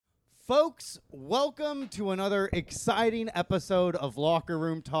Folks, welcome to another exciting episode of Locker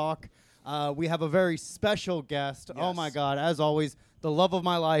Room Talk. We have a very special guest. Yes. Oh, my God. As always, the love of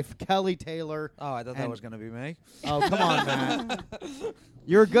my life, Kelly Taylor. Oh, I thought that was going to be me. Oh, come on, Matt.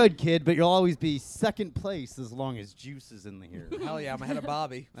 You're a good kid, but you'll always be second place as long as Juice is in the here. Hell yeah, I'm ahead of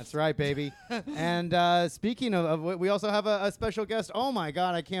Bobby. That's right, baby. And speaking of, we also have a special guest. Oh, my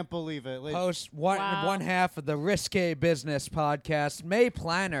God, I can't believe it. Host one half of the Risque Business podcast, May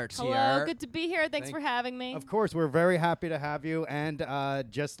Planert Hello, here. good to be here. Thanks for having me. Of course, we're very happy to have you. And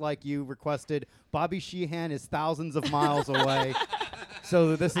just like you requested, Bobby Sheehan is thousands of miles away.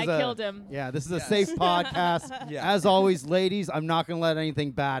 So this is I killed him. Yeah, this is a safe podcast. Yeah. As always, ladies, I'm not going to let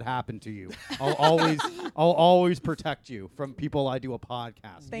anything bad happen to you. I'll always protect you from people I do a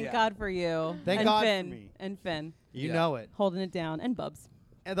podcast. Thank Yeah. God for you. Thank and God Finn, for me. And Finn. You Yeah. know it. Holding it down. And Bubs.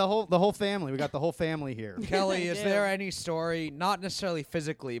 And the whole family. We got the whole family here. Kelly, is do. there any story, not necessarily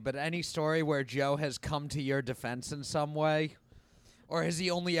physically, but any story where Joe has come to your defense in some way? Or has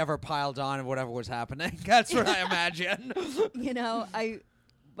he only ever piled on whatever was happening? That's what I imagine. You know,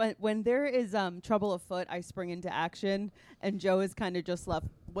 when there is trouble afoot, I spring into action, and Joe is kind of just left.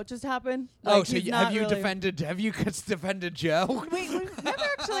 What just happened? So he's not have you really- defended Joe? We've never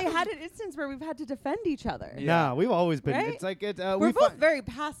actually had an instance where we've had to defend each other. Yeah. No, we've always been. Right? It's like it. We're both very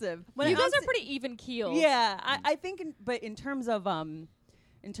passive. When You it guys comes are to- pretty even keeled. Yeah, I think, but in terms of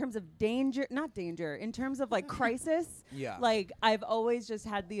danger, not danger, in terms of like crisis, Yeah. like I've always just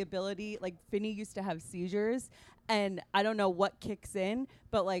had the ability, like Finney used to have seizures and I don't know what kicks in,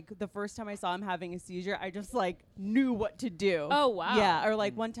 but like the first time I saw him having a seizure, I just like knew what to do. Oh, wow. Yeah, or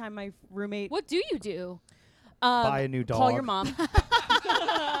like one time my roommate What do you do? Buy a new Call dog. your mom.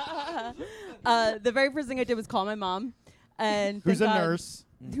 The very first thing I did was call my mom. And Who's a thank God- nurse?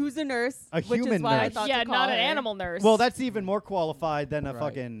 Who's a nurse? A which human is why I nurse. thought Yeah, to call not an her. animal nurse. Well, that's even more qualified than a Right.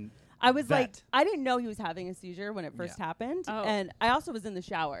 fucking. I was vet. like, I didn't know he was having a seizure when it first happened. Oh. And I also was in the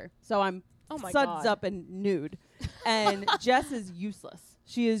shower. So I'm Oh my suds God. up and nude. And Jess is useless.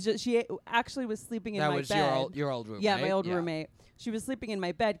 She actually was sleeping in That my was bed. your old roommate. Yeah, my old roommate. She was sleeping in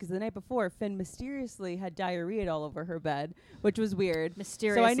my bed because the night before, Finn mysteriously had diarrhea all over her bed, which was weird.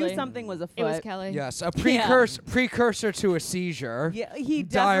 Mysteriously. So I knew something was afoot. It was Kelly. Yes, a precursor to a seizure. Yeah, he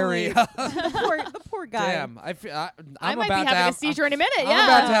Diarrhea. definitely. the poor guy. Damn, I'm I might about be to having have a seizure in a minute. I'm Yeah.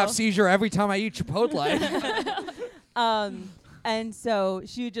 about to have seizure every time I eat Chipotle. And so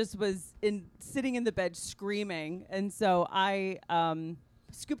she just was sitting in the bed screaming. And so I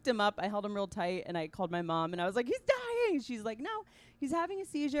scooped him up. I held him real tight, and I called my mom, and I was like, he's dying. She's like, no, he's having a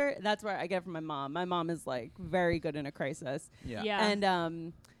seizure. That's where I get it from my mom. My mom is like very good in a crisis. Yeah. Yeah.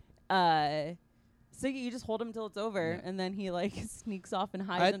 And so you just hold him till it's over, Yeah. and then he like sneaks off and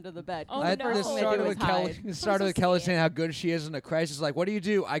hides under the bed. Oh, The no. first This thing I started do with is Kelly. hide. It started with Kelly saying how good she is in a crisis. Like, what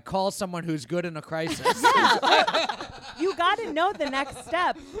do? I call someone who's good in a crisis. You got to know the next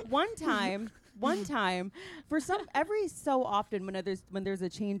step. One time, every so often when there's a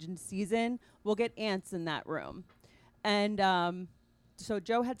change in season, we'll get ants in that room, and so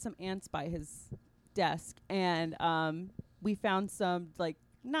Joe had some ants by his desk, and we found some like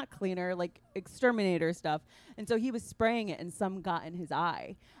not cleaner, like exterminator stuff, and so he was spraying it, and some got in his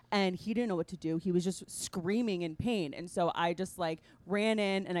eye. And he didn't know what to do. He was just screaming in pain. And so I just like ran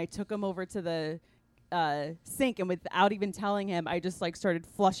in and I took him over to the sink, and without even telling him, I just like started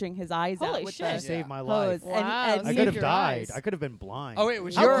flushing his eyes Holy out with shit. You the saved my hose. life. Wow. And I Saved could have your died. eyes. I could have been blind. Oh, it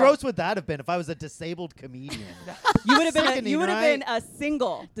was How your- gross would that have been if I was a disabled comedian? you would have been Sickening, you would have right? been a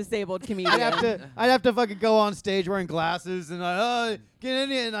single disabled comedian. I'd have to fucking go on stage wearing glasses and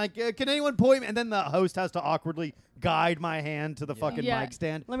can anyone point me? And then the host has to awkwardly guide my hand to the fucking Yeah. mic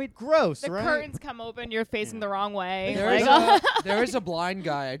stand. Let me Gross, The right? curtains come open. You're facing the wrong way. There is, Like, there is a blind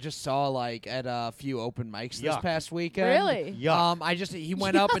guy I just saw like at a few open mics this Yuck. past weekend. Really? Yuck. He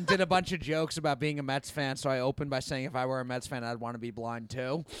went up and did a bunch of jokes about being a Mets fan, so I opened by saying if I were a Mets fan, I'd want to be blind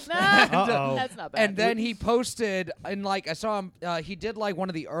too. nah, Uh-oh. that's not bad. And then he posted, and like I saw him, he did like one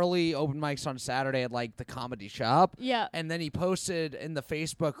of the early open mics on Saturday at like the Comedy Shop. Yeah. And then he posted in the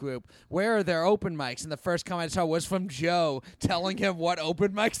Facebook group, where are their open mics? And the first comment I saw was from Joe telling him what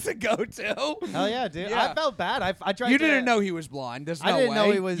open mics to go to. Hell yeah, dude. Yeah. I felt bad. I tried You to... didn't know he was blind. There's no I didn't way.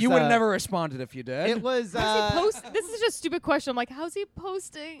 know he was, You would have uh, never responded if you did. It was... How's he post? This is just a stupid question. I'm like, how's he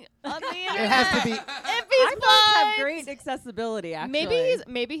posting on the internet? It has to be... If I he's have blind. great accessibility. Actually,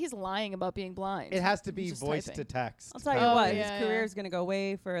 Maybe he's lying about being blind. It has to be He's just voice typing. to text. I'll tell you Oh, what, yeah, his yeah. career is gonna go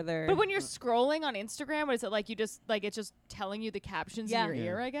way further. But when you're scrolling on Instagram, what is it like? You just like it's just telling you the captions Yeah. in your Yeah.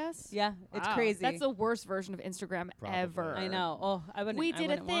 ear, I guess. yeah, it's Wow. crazy. That's the worst version of Instagram ever. I know. Oh, I wouldn't. We I did a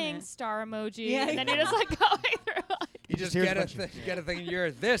wouldn't want thing, it. star emoji, Yeah, and then yeah. you're just like going through. Like, You just hears get a a bunch of- get a thing in your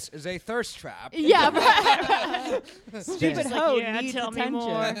ear. This is a thirst trap. Yeah, right. Stupid Just like, hoe yeah, needs tell me attention.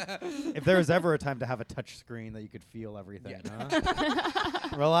 more. If there was ever a time to have a touch screen that you could feel everything, Yeah. huh?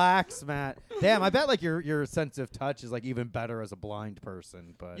 Relax, Matt. Damn, I bet like your sense of touch is like even better as a blind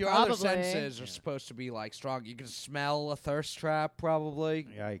person. But Your other Probably. senses are supposed to be like strong. You can smell a thirst trap, probably.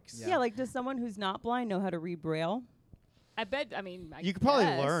 yikes. Yeah. Yeah, like does someone who's not blind know how to read Braille? I bet. I mean, You could probably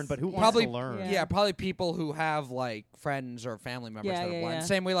guess. learn, but who Probably- wants to learn? Yeah. Yeah, probably people who have like friends or family members Yeah, that are yeah, blind. yeah.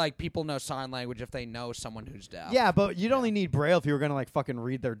 Same way like people know sign language if they know someone who's deaf. Yeah, but you'd only need Braille if you were gonna like fucking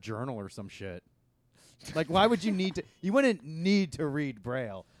read their journal or some shit. Like, why would you need to? You wouldn't need to read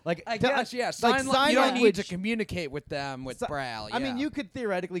Braille. Like, I to- guess, yeah. like Sign sign you don't need to language- communicate with them with Si- Braille. I mean, yeah. you could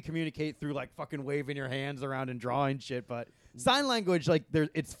theoretically communicate through like fucking waving your hands around and drawing shit, but sign language, like,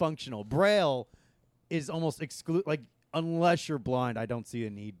 it's functional. Braille is almost like, unless you're blind, I don't see a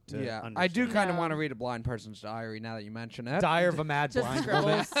need to. Yeah, I do understand. kind of No. want to read a blind person's diary now that you mention it. Dire of a mad Just blind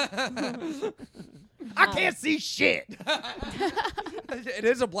woman. scribbles. I can't see shit. It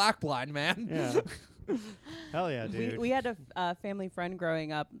is a black blind man. Yeah. Hell yeah, we, dude. we had a family friend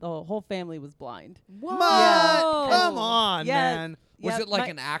growing up. The whole family was blind. Whoa. What? Yeah. Come on, Yeah. man. Was Yeah, it like my-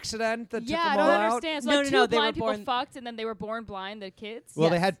 an accident that Yeah, took I them don't all out? understand. So No, like no, two no, they were blind people born- fucked, and then they were born blind. The kids.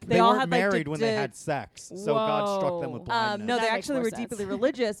 Well, Yes. they They all weren't had, like, married when they did- had sex, so God struck them with Whoa. blindness. No, That they makes actually more were sense. deeply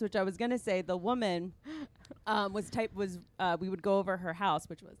religious, which I was gonna say. The woman we would go over her house,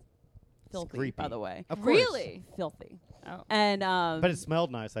 which was filthy, creepy. by the way, Of course. Really? filthy, Oh. and But it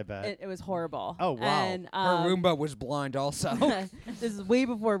smelled nice, I bet. it was horrible. Oh, wow. And Her Roomba was blind also. this is way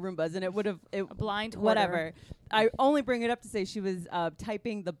before Roombas, and it would have A blind hoarder. whatever. I only bring it up to say she was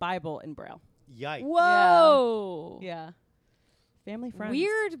typing the Bible in Braille. Yikes. Whoa. Yeah, family friends.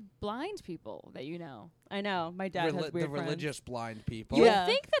 Weird blind people that you know. I know. My dad has the weird friends. religious blind people. You Yeah. would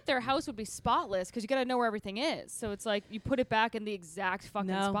think that their house would be spotless because you got to know where everything is. So it's like you put it back in the exact fucking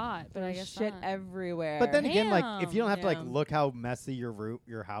No, spot. But I There's guess shit not. everywhere. But then again, like, if you don't have to like Yeah. look how messy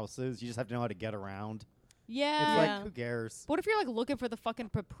your house is, you just have to know how to get around. Yeah. It's Yeah. like, who cares? But what if you're like looking for the fucking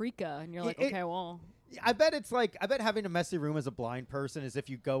paprika and you're like, It- okay, well, I bet it's like, I bet having a messy room as a blind person is if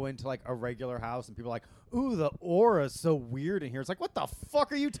you go into like a regular house and people are like, ooh, the aura's so weird in here. It's like, what the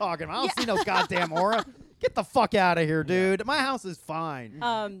fuck are you talking about? I don't see no goddamn aura. Get the fuck out of here, dude. My house is fine.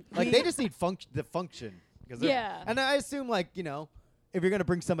 Like, we- they just need the function. 'Cause they're- Yeah. And I assume, like, you know, if you're going to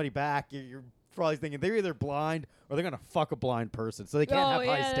bring somebody back, you're probably thinking they're either blind or they're going to fuck a blind person. So they can't have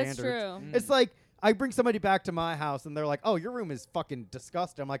high yeah, standards. that's true. It's like, I bring somebody back to my house and they're like, oh, your room is fucking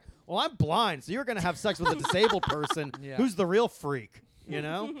disgusting. I'm like, well, I'm blind, so you're going to have sex with a disabled person Yeah. who's the real freak, you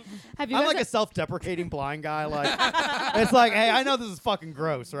know? Have you I'm guys like a self-deprecating blind guy. Like, it's like, hey, I know this is fucking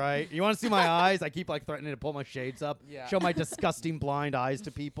gross, right? You want to see my eyes? I keep like threatening to pull my shades up, Yeah. show my disgusting blind eyes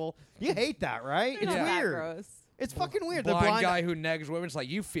to people. You hate that, right? It's Not that weird. gross. It's fucking weird. The blind, blind guy who negs women is like,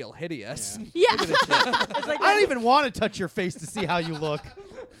 you feel hideous. Yeah. Yeah. Look at this shit. It's like I don't even want to touch your face to see how you look.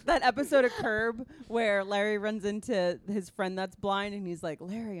 that episode of Curb where Larry runs into his friend that's blind and he's like,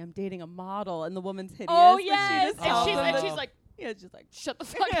 Larry, I'm dating a model, and the woman's hideous. Oh but she yes. just And tells she's, him and that- she's like, yeah, just like shut the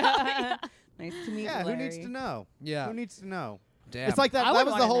fuck up. nice to meet Yeah, you, who Larry. needs to know? Yeah. Who needs to know? Damn. It's like that. I That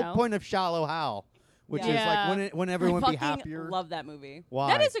would was the wanna whole know. point of Shallow Hal, which is like Yeah. when everyone be Fucking happier. love that movie. Why?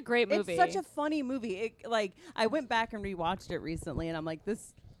 That is a great movie. It's such a funny movie. It, like I went back and rewatched it recently, and I'm like,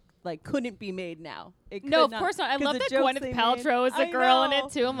 this like couldn't be made now. It No, could of course not. I 'cause love the that jokes Gwyneth they Paltrow is made. the I girl in know.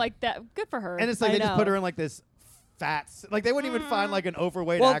 it too. I'm like that. Good for her. and it's like I they just put know. her in like this fat. Like they wouldn't even find like an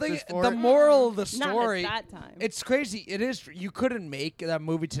overweight well, actress for the it. moral of the Not story. at that time. It's crazy. It is. You couldn't make that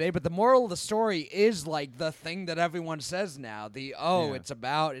movie today, but the moral of the story is like the thing that everyone says now. Yeah.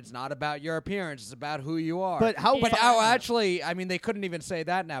 It's not about your appearance. It's about who you are. But how? But Yeah. actually, I mean, they couldn't even say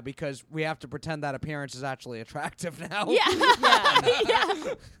that now because we have to pretend that appearance is actually attractive now. yeah. Yeah.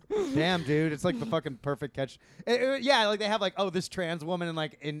 yeah. Damn, dude, it's like the fucking perfect catch. Yeah, like they have like, oh, this trans woman, and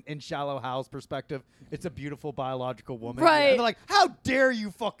like in Shallow Hal's perspective, it's a beautiful biological woman. Right. And they're like, how dare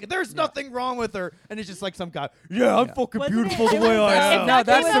you fucking? There's nothing wrong with her. And it's just like some guy. Yeah, I'm fucking Wasn't beautiful it- the it way was- I it's am. not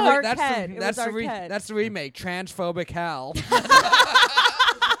that's good the, with re- our that's Ted. the It that's was the our re- Ted. that's the remake. Transphobic Hal.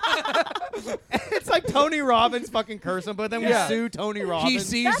 It's like Tony Robbins fucking cursing, but then Yeah. we sue Tony Robbins. He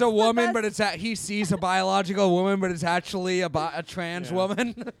sees That's a the woman, best. but he sees a biological woman, but it's actually a trans Yeah.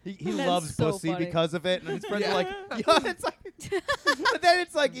 woman. He That's loves so pussy funny. because of it, and his friends Yeah. are like, yeah, it's like, but then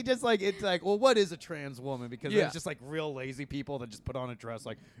it's like it's like, well, what is a trans woman? Because Yeah. it's just like real lazy people that just put on a dress,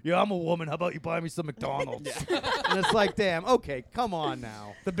 like, yeah, I'm a woman. How about you buy me some McDonald's? And it's like, damn, okay, come on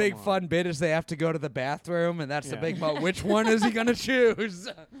now. The big Come on. fun bit is they have to go to the bathroom, and that's the Yeah. big mo. Which one is he gonna choose?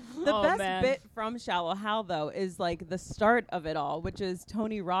 The Oh, best man. bit from Shallow Hal, though, is like the start of it all, which is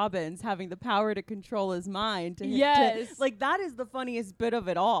Tony Robbins having the power to control his mind. Yes. Like, that is the funniest bit of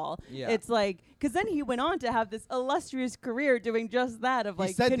it all. Yeah. It's like, because then he went on to have this illustrious career doing just that. Of like,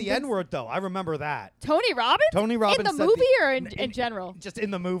 He said the convince- N-word, though. I remember that. Tony Robbins? Tony Robbins in the said movie or in general? Just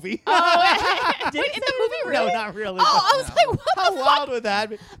in the movie. Oh, Did wait, he in say the movie, No, really? not really. Oh, I was like, what How the fuck? wild would that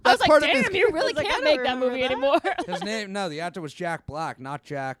be? I was That's like, part of damn, his. you really I was like, I can't don't make that remember movie that. anymore. His name, no, the actor was Jack Black, not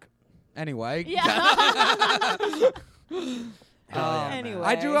Jack. Anyway. Yeah. Anyway.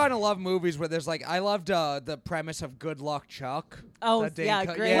 I do kind of love movies where there's like, I loved the premise of Good Luck Chuck. Oh, That Dane yeah,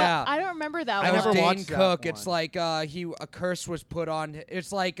 Cook- great. Yeah. I don't remember that I That one. was never Dane watched that Cook. It's one. like a curse was put on.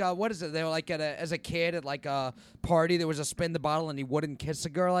 It's like what is it? They were like as a kid at like a party. There was a spin the bottle and he wouldn't kiss a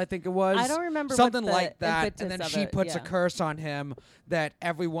girl. I think it was. I don't remember what something the like that. impetus And then of she it, puts a yeah. curse on him that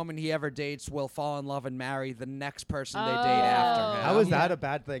every woman he ever dates will fall in love and marry the next person they date Oh. after him. How is Yeah. that a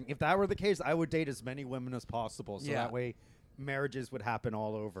bad thing? If that were the case, I would date as many women as possible, so Yeah. that way marriages would happen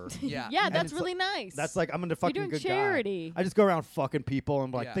all over. Yeah. Yeah, And that's it's really nice. That's like I'm a fucking doing good charity. guy. I just go around fucking people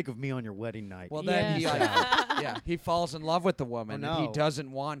and be like, Yeah. think of me on your wedding night. Well, then he Yeah. he falls in love with the woman, and he no.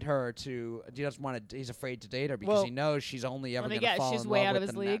 doesn't want her to. He doesn't want to. He's afraid to date her because Well- he knows she's only ever Let me going to guess, fall she's in way love out of with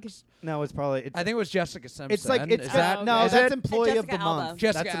his the league? next. No, it's probably. I think it was Jessica Simpson. It's like it's Is that no, okay. that's employee of Jessica the Alba. month.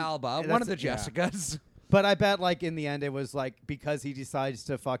 Jessica That's Alba, that's one of the yeah. Jessicas. But I bet like in the end it was like because he decides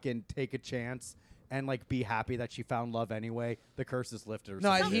to fucking take a chance and like be happy that she found love anyway. The curse is lifted. Or No,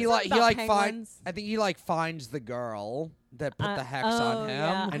 something. he Something like about finds. penguins. I think he like finds the girl that put the hex oh, on him yeah.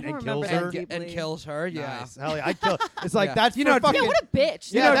 I And- don't and remember kills that her? and, deeply. and kills her. Yeah. Nice. Hell yeah, I'd kill. It's like Yeah. that's You for know, fucking. yeah, what a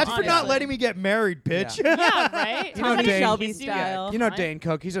bitch. yeah, dude, that's for not honestly. letting me get married, bitch. Yeah, right? You know, Tommy Dane- Shelby he's- style. You know Fine. Dane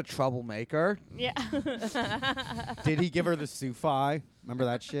Cook. He's a troublemaker. Yeah. Did he give her the Sufi? Remember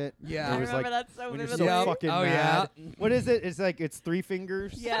that shit? Yeah. It I was remember like that so when you're vividly. so Yep. fucking Oh, mad. yeah. What is it? It's like it's 3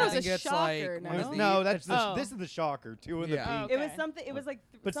 fingers. Yeah. I I thought it was think a it's like shocker. one of No? the- No, that's it's the, Oh. this is the shocker. 2 in Yeah. the Oh, pink. It was Okay. something. It was like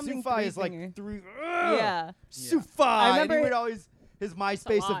But something Sufi is three-finger. like 3. Yeah. Sufi. I And remember he would it- always his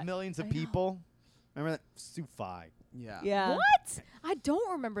MySpace lot. of millions of I know. people. Remember that Sufi? Yeah. Yeah. What? I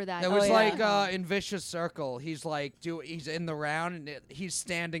don't remember that. It Oh, was yeah. like in Vicious Circle. He's like he's in the round and he's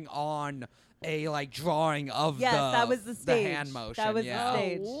standing on a like drawing of Yes, that was the stage. hand motion. That was yeah. the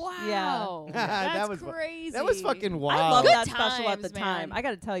stage. Oh, Yeah. wow. That That's was fu- crazy. That was fucking wild. I love Good that special at the times, time. man. I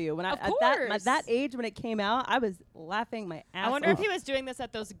got to tell you, when I Of at course. that age when it came out, I was laughing my ass I wonder off. if he was doing this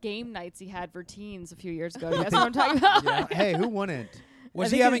at those game nights he had for teens a few years ago. You guys know what I'm talking about? Yeah. Hey, who wouldn't? Was I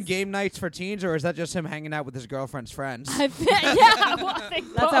he think having his- game nights for teens, or is that just him hanging out with his girlfriend's friends? I think, yeah, well, I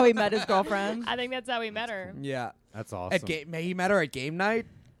think That's how he both. met his girlfriend. I think that's how he met her. Yeah. That's awesome. At he met her at game night.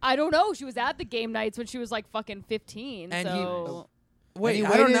 I don't know. She was at the game nights when she was like fucking 15. And so Wait, he I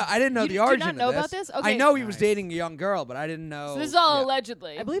don't waited- know. I didn't know You the do not origin know of about this. this? I Okay. know he was Nice. dating a young girl, but I didn't know. So this is all yeah.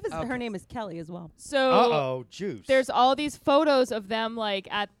 allegedly. I believe Okay. her name is Kelly as well. So Uh-oh, juice. there's all these photos of them like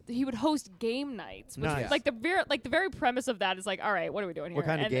at he would host game nights. Which Nice. like the very premise of that is like, all right, what are we doing here? What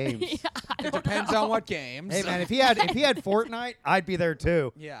kind of And- games? Yeah, I It don't depends know. on what games. Hey man, if he had Fortnite, I'd be there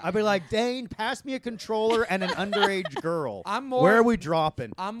too. Yeah. I'd be like, Dane, pass me a controller and an underage girl. I'm more- Where are we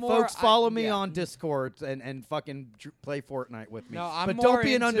dropping? I'm more- Folks, follow I- me yeah. on Discord and fucking play Fortnite with me. No, I'm but more don't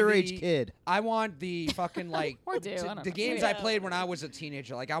be an into underage the- kid. I want the fucking like Or do, I don't the know. games I played when I was a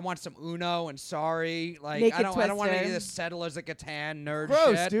teenager. Like I want some Uno and Sorry. Like Naked I don't want any of Twister. this Settlers of Catan nerd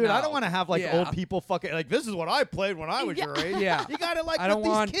Gross, shit. dude. I No. don't want to have like Yeah. old people fucking like this is what I played when I was Yeah. your age. Yeah. You gotta like I what don't these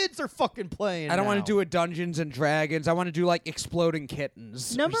want- kids are fucking playing. I don't want now. to do a Dungeons and Dragons. I want to do like exploding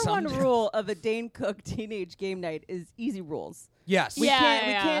kittens. or Number one something. rule of a Dane Cook teenage game night is easy rules. Yes. We Yeah, can't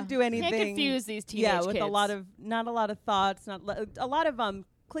we yeah. can't do anything. Can't confuse these teenage Yeah, with kids. a lot of not a lot of thoughts, not a lot of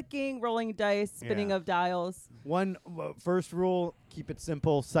clicking, rolling dice, spinning Yeah. of dials. First rule, keep it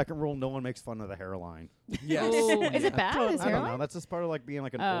simple. Second rule, no one makes fun of the hairline. Yes. Ooh, is it Yeah. bad? Is I don't know. hairline? That's just part of like being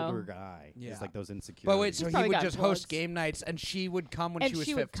like an Oh. older guy. Yeah. It's like those insecurities. But wait, so He's he probably would got just plugs. host game nights, and she would come when and she was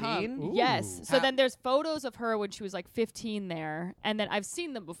would come. 15. Ooh. Yes. So Ha- then there's photos of her when she was like 15 there, and then I've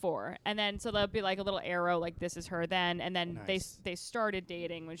seen them before, and then so there'll be like a little arrow like this is her then, and then Nice. they started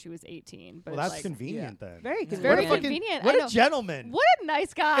dating when she was 18. But well, it's that's like, convenient then. Very It's convenient. very What a fucking- convenient. What I a know. gentleman. What a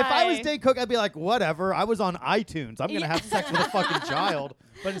nice guy. If I was Dane Cook, I'd be like, whatever. I was on iTunes. I'm gonna Yeah. have sex with a fucking child.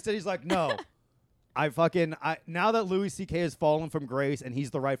 But instead, he's like, no. Now that Louis C.K. has fallen from grace and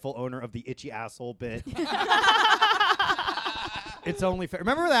he's the rightful owner of the itchy asshole bit. It's only fair.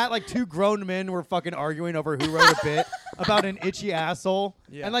 Remember that? Like 2 grown men were fucking arguing over who wrote a bit about an itchy asshole.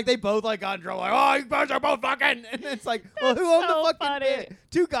 Yeah. And like they both like got in trouble. Like, oh, you guys are both fucking. And it's like, well, who owned so the fucking funny. bit?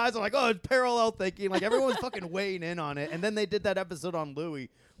 2 guys are like, oh, it's parallel thinking. Like everyone was fucking weighing in on it. And then they did that episode on Louis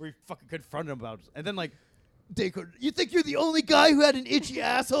where he fucking confronted him about it. And then like you think you're the only guy who had an itchy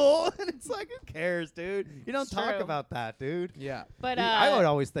asshole? And it's like, who cares, dude? You don't It's talk true. about that, dude. Yeah. But I would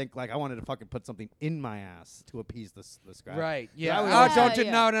always think like I wanted to fucking put something in my ass to appease this guy. Right. I Yeah. would Oh, always- don't you?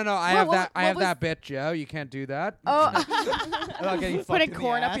 Yeah. No. I What- have what- that. I what have was- that bit, Joe. You can't do that. About getting fucked Putting in the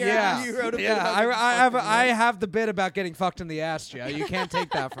corn up ass? your Yeah. ass. You wrote a bit Yeah. about getting I fucked have. in the I ass? have the bit about getting fucked in the ass, Joe. You can't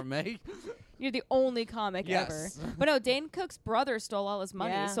take that from me. You're the only comic Yes. ever. But no, Dane Cook's brother stole all his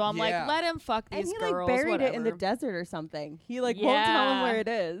money. Yeah. So I'm Yeah. like, let him fuck And these he girls. like buried it in the whatever. desert or something. He like won't tell him Yeah. where it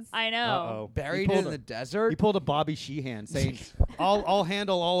is. I know. Uh-oh. Buried He pulled in a- the desert. He pulled a Bobby Sheehan saying, I'll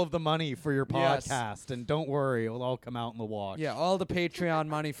handle all of the money for your Yes. podcast, and don't worry, it'll all come out in the wash. Yeah, all the Patreon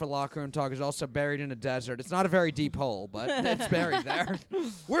money for Locker Room Talk is also buried in a desert. It's not a very deep hole, but it's buried there.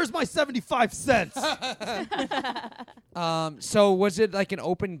 Where's my 75 cents? So was it like an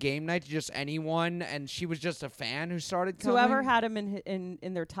open game night to just anyone, and she was just a fan who started coming? Whoever had him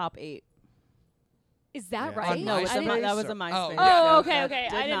in their top 8. Is that Yeah. right? On No, MySpace it's that was a or- MySpace. Oh, Oh, yeah. okay, okay.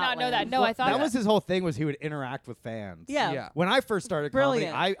 I did not know that. No, I thought that was his whole thing was he would interact with fans. Yeah. Yeah. When I first started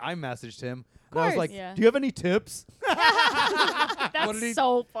Brilliant. comedy, I messaged him. And I was course. like, Yeah. do you have any tips? That's What did he-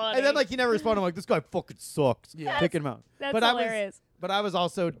 so funny. And then like he never responded. I'm like, this guy fucking sucks. Yeah. Kicking him out. That's but hilarious. But I was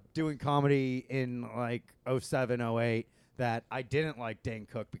also doing comedy in like 07, 08 that I didn't like Dane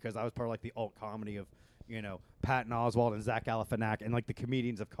Cook because I was part of like the alt comedy of, you know, Patton Oswalt and Zach Galifianakis and like the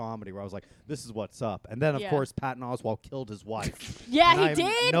comedians of comedy where I was like, this is what's up. And then of Yeah. course Patton Oswalt killed his wife. Yeah, And he I'm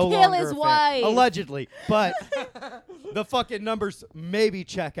did no kill longer his a fan. wife. Allegedly. But the fucking numbers maybe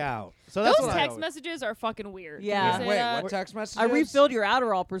check out. So that's Those what I text always- messages are fucking weird. Yeah. Can you say Wait, that? what text message? I refilled your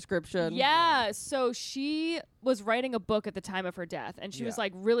Adderall prescription. Yeah, so she was writing a book at the time of her death, and she was Yeah.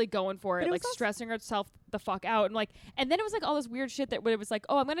 like really going for But it, it like was also- stressing herself the fuck out, and like, and then it was like all this weird shit that where it was like,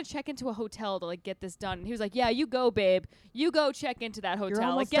 oh, I'm gonna check into a hotel to like get this done. And he was like, yeah, you go, babe, you go check into that hotel, You're like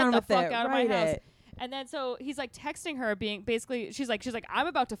almost get done the with fuck it. out of Write my house. it. And then so he's like texting her, being basically, she's like, I'm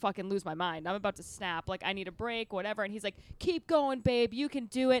about to fucking lose my mind. I'm about to snap. Like I need a break, whatever. And he's like, keep going, babe. You can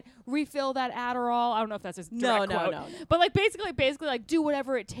do it. Refill that Adderall. I don't know if that's his No, direct no, quote. no. But like basically like do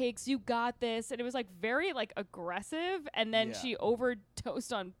whatever it takes. You got this. And it was like very like aggressive. And then Yeah. she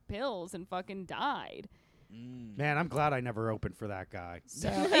overdosed on pills and fucking died. Man, I'm glad I never opened for that guy. So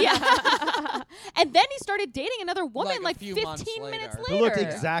yeah. And then he started dating another woman Like like a few 15 months minutes later. later. Who looked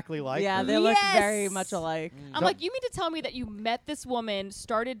exactly like Yeah, her. they look Yes. very much alike. I'm So- like, you mean to tell me that you met this woman,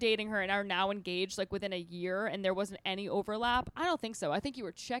 started dating her, and are now engaged like within a year, and there wasn't any overlap? I don't think so. I think you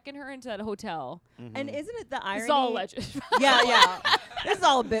were checking her into that hotel. And isn't it the irony? It's all alleged. Yeah, yeah. This is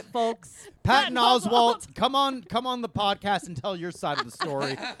all a bit, folks. Patton Patton Oswalt, Oswalt. come on the podcast and tell your side of the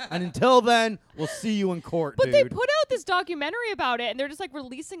story. And until then, we'll see you in court, But dude. they put out this documentary about it, and they're just like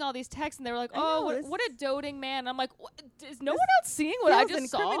releasing all these texts, and they were like, I "Oh, know, what, this what a doting man." And I'm like, is no This one else seeing what I Feels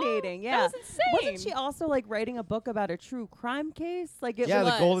just saw? incriminating. Yeah, That was insane. Wasn't she also like writing a book about a true crime case? Like it yeah,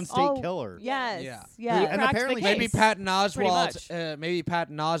 was the Golden State all- Killer. Yes. Yeah. Yeah. And Cracks the apparently case. Maybe Patton Pretty Oswalt. much. Maybe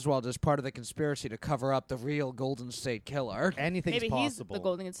Patton Oswalt is part of the conspiracy to cover up the real Golden State Killer. Anything's Maybe possible. he's the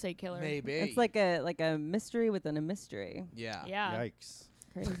Golden State Killer. Maybe It's like a mystery within a mystery. yeah. Yeah. Yikes.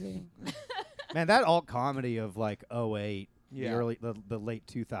 Crazy. Man, that alt comedy of like 08, Yeah. the late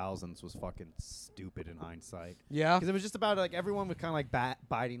 2000s was fucking stupid in hindsight. Yeah. Because it was just about like everyone was kind of like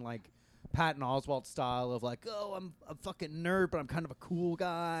biting like Patton Oswalt style of like, oh, I'm a fucking nerd, but I'm kind of a cool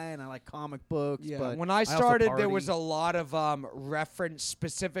guy and I like comic books. Yeah. But When I also started, there party. was a lot of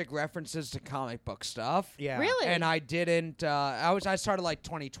specific references to comic book stuff. Yeah. Really? And I didn't. I started like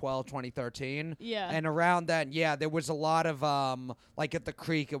 2012, 2013. Yeah. And around then, yeah, there was a lot of like at the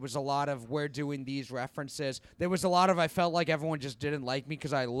Creek, it was a lot of we're doing these references. There was a lot of I felt like everyone just didn't like me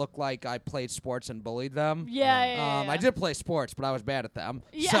because I looked like I played sports and bullied them. Yeah. I did play sports, but I was bad at them.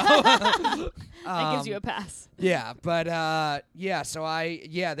 Yeah. So, That gives you a pass. yeah, but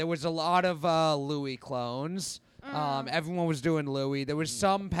there was a lot of Louis clones. Everyone was doing Louis. There was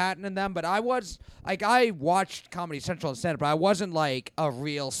some Patton in them, but I watched Comedy Central and stand-up, but I wasn't like a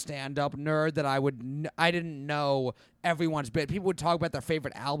real stand-up nerd that I didn't know everyone's bit. People would talk about their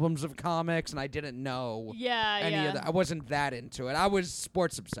favorite albums of comics, and I didn't know Yeah. any of that. I wasn't that into it. I was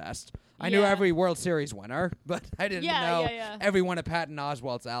sports obsessed. I knew Yeah. every World Series winner, but I didn't Yeah, know yeah. every one of Patton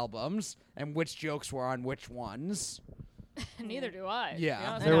Oswalt's albums and which jokes were on which ones. Neither do I. to be Yeah.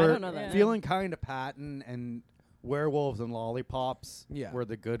 honest They with I you. were don't know that. feeling kind of Patton and Werewolves and Lollipops Yeah. were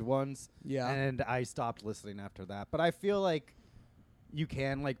the good ones. Yeah. And I stopped listening after that. But I feel like you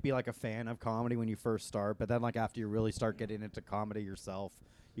can like be like a fan of comedy when you first start, but then like after you really start getting into comedy yourself,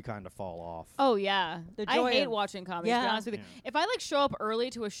 you kind of fall off. Oh yeah, The I joy hate of- watching comedy. To be Yeah. honest with you, if I like show up early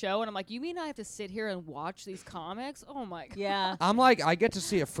to a show and I'm like, you mean I have to sit here and watch these comics? Oh my god. Yeah. I'm like, I get to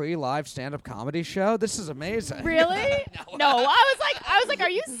see a free live stand-up comedy show. This is amazing. Really? No, I was like, are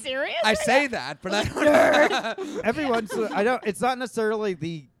you serious? I say that, but I don't. Everyone's I don't. It's not necessarily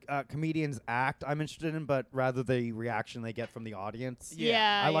the comedian's act I'm interested in, but rather the reaction they get from the audience.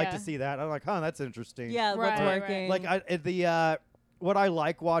 Yeah, I like yeah. to see that. I'm like, that's interesting. Yeah, what's Right, right. working. Like what I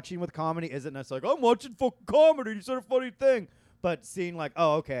like watching with comedy isn't necessarily I'm watching fucking comedy. You said a funny thing, but seeing like,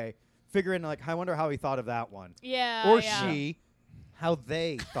 oh, okay, figuring like, I wonder how he thought of that one, Yeah. or yeah. she, how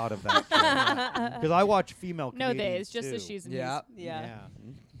they thought of that. Because I watch female No comedians days, just too. the she's and Yeah.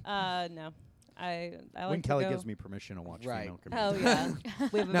 yeah. No. I like When to Kelly go. gives me permission to watch Right. female Oh comedians. yeah.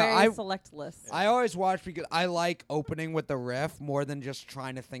 We have a No, very select list. I always watch because I like opening with the riff more than just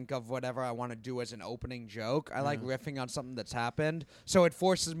trying to think of whatever I want to do as an opening joke. I like riffing on something that's happened, so it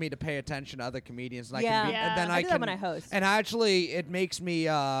forces me to pay attention to other comedians. And Yeah. I can be, Yeah. and then I I do can that when I host. And actually, it makes me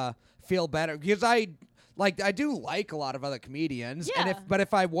feel better because I do like a lot of other comedians. And Yeah.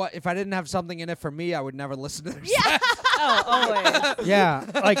 if I didn't have something in it for me, I would never listen to their Yeah. Oh, always. Yeah,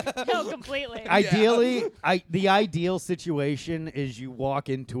 like No, completely. ideally, the ideal situation is you walk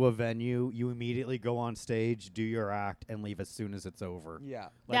into a venue, you immediately go on stage, do your act, and leave as soon as it's over. Yeah.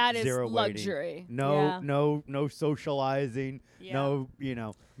 Like that is zero waiting. luxury. No, Yeah. no socializing. Yeah.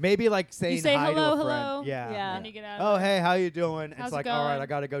 No, maybe like saying You say hi hello, to a hello. friend. Yeah. Yeah. And you get out. Oh, of it. hey, how you doing? How's It's it like, all right, going? I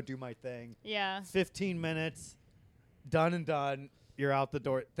gotta go do my thing. Yeah. 15 minutes, done and done. You're out the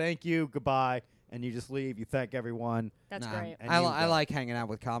door. Thank you. Goodbye. And you just leave. You thank everyone. That's Nah. great. And I you I go. like hanging out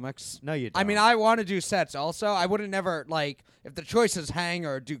with comics. No, you don't. I mean, I want to do sets also. I wouldn't never like if the choice is hang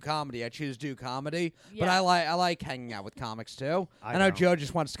or do comedy. I choose do comedy. But Yeah. I like hanging out with comics too. I I know don't. Joe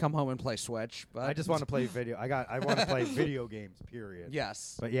just wants to come home and play Switch. But I just want to play video. I want to play video games. Period.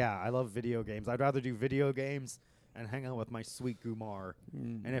 yes. But yeah, I love video games. I'd rather do video games and hang out with my sweet Gumar.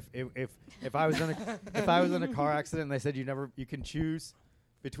 And if I was in a car accident and they said you can choose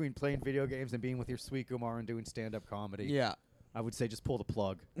between playing video games and being with your sweet Gumar and doing stand-up comedy, Yeah. I would say just pull the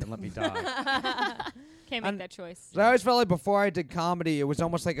plug and let me die. Can't make And- that choice. But I always felt like before I did comedy, it was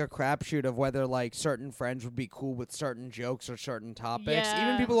almost like a crapshoot of whether like certain friends would be cool with certain jokes or certain topics. Yeah.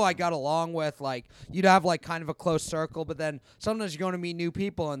 Even people who I got along with, like you'd have like kind of a close circle, but then sometimes you're going to meet new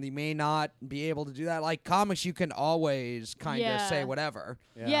people and you may not be able to do that. Like comics, you can always kind of Yeah. say whatever.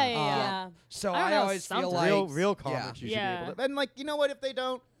 Yeah, yeah, yeah. Yeah. So I don't I know, always feel sometimes. like real comics you should be Yeah. able to. And like, you know what? If they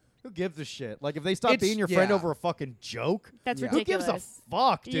don't, who gives a shit? Like if they stop It's- being your friend yeah. over a fucking joke, That's Yeah. who gives ridiculous. a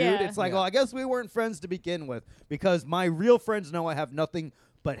fuck, dude? Yeah. It's like, Yeah. well, I guess we weren't friends to begin with because my real friends know I have nothing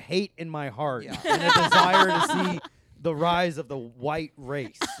but hate in my heart Yeah. and a desire to see the rise of the white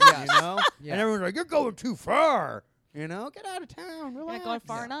race. Yes. You know? Yeah. And everyone's like, you're going too far. You know? Get out of town. You're Relax. not going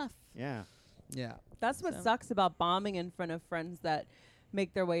far Yeah. enough. Yeah. Yeah. That's what So. sucks about bombing in front of friends that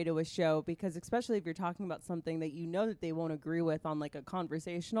make their way to a show, because especially if you're talking about something that you know that they won't agree with on like a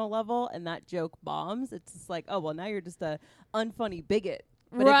conversational level and that joke bombs, it's just like, oh well, now you're just a unfunny bigot.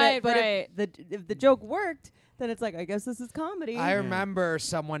 But Right, if if the joke worked, then it's like, I guess this is comedy. I remember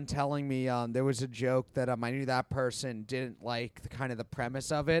someone telling me there was a joke that I knew that person didn't like the kind of the premise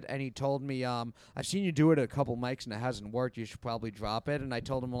of it, and he told me I've seen you do it at a couple mics and it hasn't worked. You should probably drop it. And I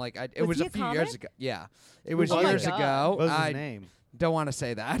told him like it Was was he a a few years comic? ago. Yeah, it was was years it? ago. What was I his name? don't want to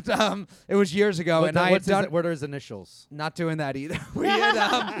say that. It was years ago, and I had What's done what are his initials? not doing that either. We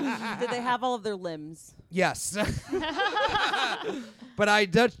had, Did they have all of their limbs? yes. But I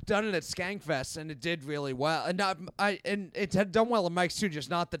done it at Skankfest, and it did really well. And and it had done well at mics too, just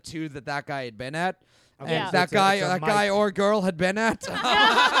not the two that guy had been at. Okay, And so that it's a guy mic. or girl had been at.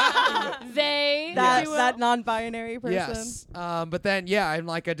 They That do that non-binary person. Yes. But then, yeah, I'm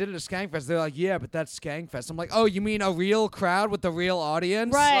like, I did it at Skankfest. They're like, yeah, but that's Skankfest. I'm like, oh, you mean a real crowd with a real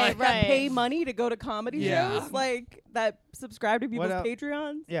audience? Right, Like, right. That pay money to go to comedy Yeah. shows, like that subscribe to people's el-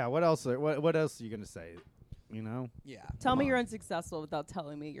 Patreons. Yeah. What else? What else are you gonna say? You know? Yeah. Tell Come me on. you're unsuccessful without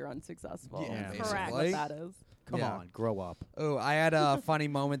telling me you're unsuccessful. Yeah, That's basically. what that is. Come Yeah. on, grow up. Oh, I had a funny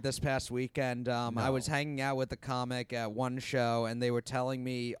moment this past weekend. I No. was hanging out with a comic at one show, and they were telling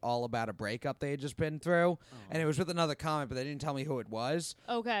me all about a breakup they had just been through. And it was with another comic, but they didn't tell me who it was.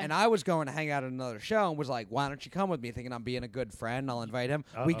 Okay. And I was going to hang out at another show and was like, why don't you come with me? Thinking I'm being a good friend. I'll invite him.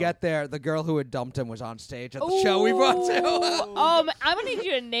 We Uh-oh. get there. The girl who had dumped him was on stage at the show we brought to. I'm gonna need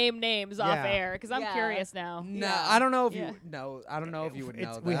you to name names off Yeah. air because I'm Yeah. curious now. No, Yeah. I don't know if Yeah. you would know. I don't know if you would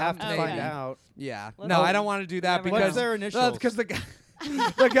know. We have to Okay. find out. Yeah. Let's No, hope. I don't want to do that Never because What's their initials? because the guy.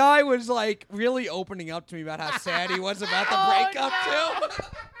 The guy was like really opening up to me about how sad he was about the Oh, breakup too.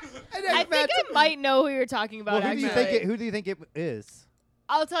 I think I might know who you're talking about. Well, who do you actually. think? Who do you think it is?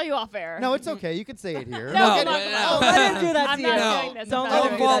 I'll tell you off air. No, it's okay. You can say it here. No, No, I'm not no. gonna- Let him do that I'm to not you. No. doing this. Don't I'm let not him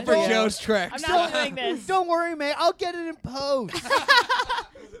doing do fall that for to you. Joe's tricks. I'm not doing this. Don't worry, man. I'll get it in post.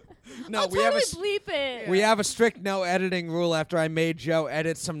 No, I'll we have totally bleep it. we have a strict no editing rule after I made Joe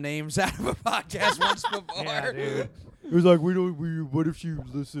edit some names out of a podcast once before. Yeah, dude. It was like, what if she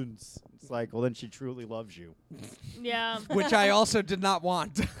listens? It's like, well, then she truly loves you. Yeah. Which I also did not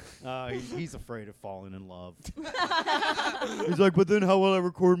want. He's afraid of falling in love. He's like, but then how will I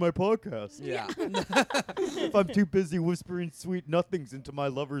record my podcast? Yeah. If I'm too busy whispering sweet nothings into my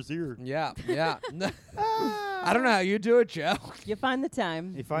lover's ear. Yeah. I don't know how you do it, Joe. You find the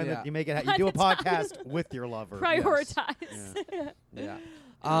time. You find Yeah. that you make it. You do a podcast with your lover. Prioritize. Yeah.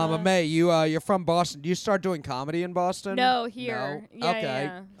 May, you're from Boston. Do you start doing comedy in Boston? No, here. No? Yeah, Okay.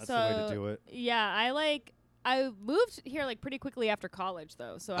 yeah. That's so, the way to do it. Yeah, I moved here like pretty quickly after college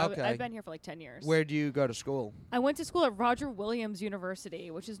though. So Okay. I've been here for like 10 years. Where do you go to school? I went to school at Roger Williams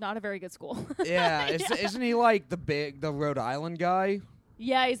University, which is not a very good school. Yeah. Isn't he like the Rhode Island guy?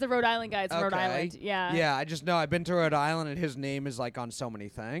 Yeah, he's the Rhode Island guy. It's Rhode Okay. Island. Yeah. Yeah, I just know. I've been to Rhode Island, and his name is like on so many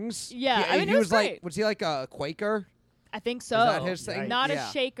things. Yeah, I mean, he it was like, great. was he like a Quaker? I think so. Is that his thing? Right. Not Yeah.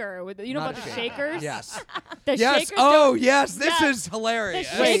 a shaker. You know Not about a the shaker. shakers? Yes. The Yes. shakers Oh, don't- yes. This Yeah. is The hilarious.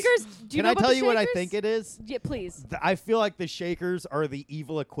 shakers. Do you Can know I about tell the you what I Shakers? think it is? Yeah, please. I feel like the Shakers are the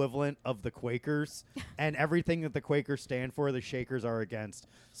evil equivalent of the Quakers, and everything that the Quakers stand for, the Shakers are against.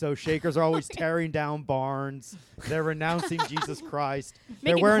 So Shakers are always tearing down barns. They're renouncing Jesus Christ.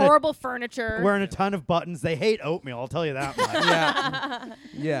 They're Making wearing horrible furniture. wearing a ton of buttons. They hate oatmeal. I'll tell you that much. Yeah.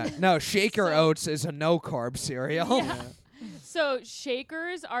 Yeah. No, Shaker Oats is a no-carb cereal. Yeah. So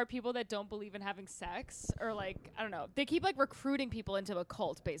shakers are people that don't believe in having sex, or like I don't know. They keep like recruiting people into a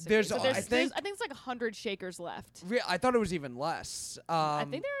cult, basically. There's- So I think- I think it's like 100 shakers left. I thought it was even less.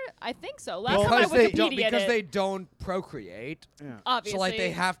 I think so. Last Well, time I because they don't, Wikipedia'd because it, they don't procreate. Yeah. obviously. So like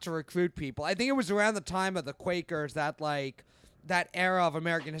they have to recruit people. I think it was around the time of the Quakers that era of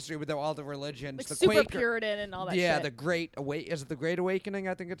American history with all the religions. like the super Quaker, Puritan and all that yeah, shit. the Great Is it the Great Awakening?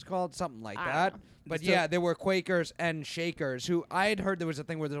 I think it's called something like I don't that. know. But So- yeah, there were Quakers and Shakers who I had heard there was a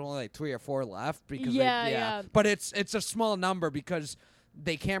thing where there's only like 3 or 4 left because Yeah, they, yeah. But it's a small number because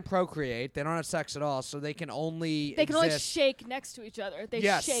they can't procreate. They don't have sex at all, so they can only They can only exist. shake next to each other. They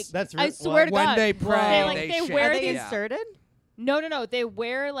Yes. shake. That's I re- swear to when God. they pray, like, they they shake. wear Are they these- Yeah. inserted? No. They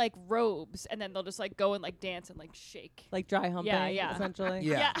wear like robes, and then they'll just like go and like dance and like shake. Like dry humping, yeah. essentially?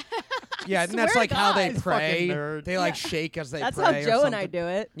 Yeah. Yeah, and Swear that's to like how they God. These fucking pray. nerds. They like shake as they That's pray. how or Joe and I something. do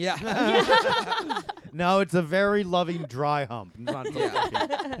it. Yeah. No, it's a very loving dry hump. Not,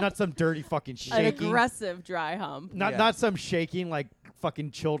 Yeah. not some dirty fucking An shaking. aggressive dry hump. Not Yeah. not some shaking like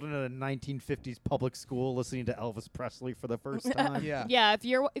fucking children at a 1950s public school listening to Elvis Presley for the first time. Yeah. Yeah, if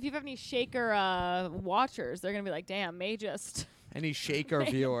you have any shaker watchers, they're gonna be like, "Damn, May just." Any shaker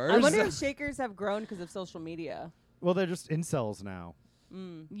viewers? I wonder if shakers have grown because of social media. Well, they're just incels now.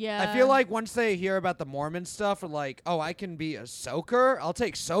 Yeah. I feel like once they hear about the Mormon stuff, are like, oh, I can be a soaker. I'll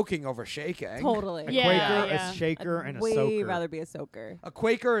take soaking over shaking. Totally. A Yeah, Quaker, yeah. a shaker, I'd and a way soaker. rather be a soaker. A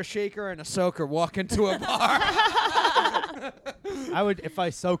Quaker, a shaker, and a soaker walk into a bar. I would, if I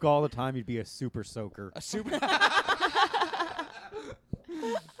soak all the time, you'd be a super soaker. A super.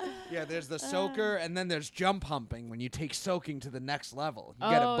 Yeah, there's the soaker, and then there's jump humping when you take soaking to the next level. You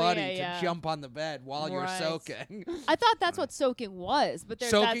get a Oh, buddy yeah, to yeah. jump on the bed while you're Right. soaking. I thought that's what soaking was, but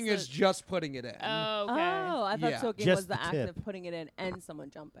Soaking that's is just putting it in. Oh, okay. Oh, I thought Yeah. soaking Just was the the act tip. of putting it in and someone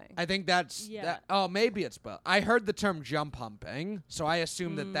jumping. I think that's Yeah. that. Oh, maybe it's both. I heard the term jump humping, so I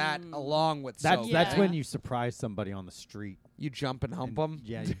assume that along with That's soaking, that's Yeah. when you surprise somebody on the street. you jump and hump And- them.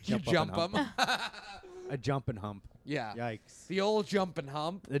 yeah, you you jump up jump and them. A jump and hump. Yeah, Yikes. the old jump and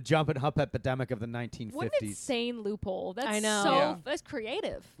hump. The jump and hump epidemic of the 1950s. What an insane loophole. That's I know. so Yeah. that's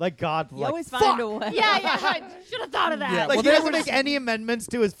creative. Like God, You like always fuck! find a way. Yeah, I should have thought of that. Yeah, Like well, he there doesn't was- make any amendments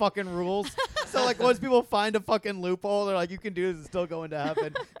to his fucking rules. So like once people find a fucking loophole, they're like, you can do this and still go into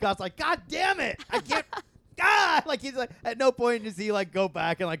heaven. God's like, God damn it, I can't. Ah! Like he's like, at no point does he like go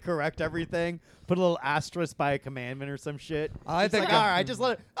back and like correct everything, put a little asterisk by a commandment or some shit. I He's think like, all right, just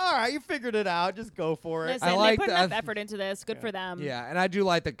let it. All right, you figured it out. Just go for it. Listen, I like they put that- enough effort into this. Good for them. Yeah, and I do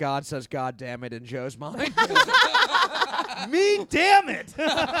like that God says "God damn it" in Joe's mind. Me, damn it.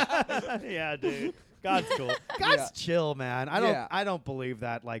 Yeah, dude. God's cool. God's Yeah. chill, man. Yeah. I don't believe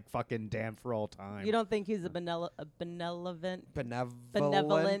that like fucking damn for all time. You don't think he's a benevolent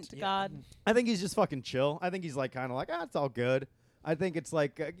Benevolent. Yeah. God? I think he's just fucking chill. I think he's like kind of like, it's all good. I think it's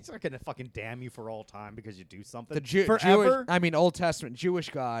like he's not gonna fucking damn you for all time because you do something. The Jewish, forever. Old Testament Jewish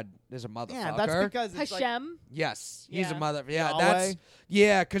God is a motherfucker. Yeah, that's because it's like, Hashem. Yes, he's a Yeah. mother. Yeah, Yahweh? that's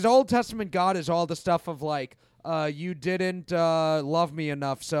because Old Testament God is all the stuff of like, you didn't love me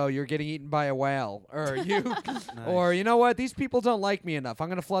enough, so you're getting eaten by a whale. Or or you know what? These people don't like me enough. I'm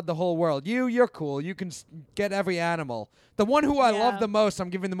gonna flood the whole world. You're cool. You can get every animal. The one who I love the most, I'm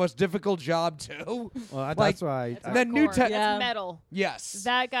giving the most difficult job to. Well, that's why. That's then New hardcore. Te- That's metal. Yes.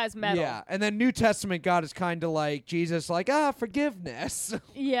 That guy's metal. Yeah, and then New Testament God is kind of like Jesus, like forgiveness.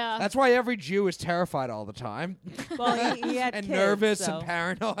 Yeah. That's why every Jew is terrified all the time. Well, he had and kids, nervous so and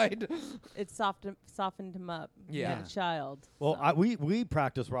paranoid. it softened him up. He Yeah. had a child. Well, so. we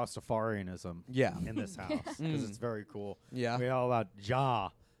practice Rastafarianism. Yeah. In this house because it's very cool. Yeah. We're all about Jah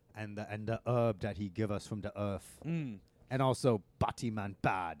and the herb that he give us from the earth, Mm. and also Batiman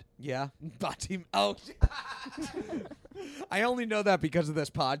Bad. Yeah. Bati. Oh. I only know that because of this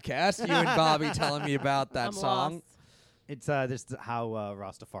podcast. You and Bobby telling me about that I'm song. lost. It's this is how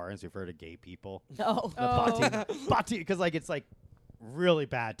Rastafarians refer to gay people. Oh. The Bati, because like it's like really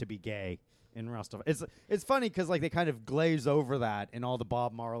bad to be gay in Rastafari. It's funny because like they kind of glaze over that in all the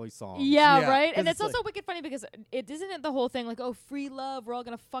Bob Marley songs. Yeah, Yeah. right. 'Cause And it's it's also wicked funny because isn't it the whole thing like, oh, free love, we're all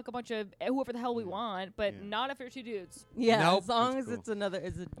gonna fuck a bunch of whoever the hell we want, but Yeah. not if you're two dudes. Yeah, Nope. as long That's as cool. it's another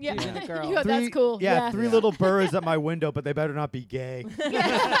is a Yeah. dude and a girl. Yeah, that's cool. Yeah, Yeah. three Yeah. little birds at my window, but they better not be gay.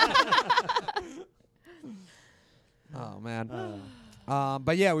 Oh man.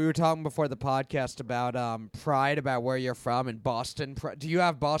 But yeah, we were talking before the podcast about pride, about where you're from in Boston. Do you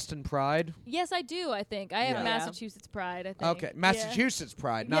have Boston pride? Yes, I do. I think I have Yeah. Massachusetts pride. I think. Okay, Massachusetts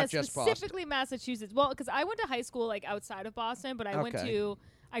pride, not just Boston. Specifically Massachusetts. Well, because I went to high school like outside of Boston, but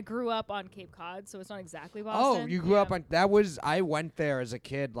I grew up on Cape Cod, so it's not exactly Boston. Oh, you grew up on I went there as a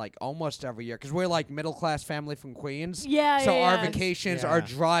kid like almost every year because we're like middle class family from Queens. Yeah, So yeah, our yeah. vacations Yeah. are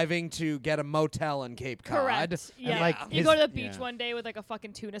driving to get a motel in Cape Cod. Correct. Yeah. like, you his- go to the beach yeah. one day with like a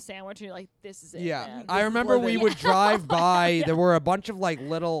fucking tuna sandwich, and you're like, "This is it." Yeah, man. I This is remember we living. would drive by. There were a bunch of like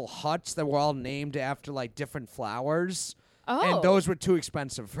little huts that were all named after like different flowers, Oh, and those were too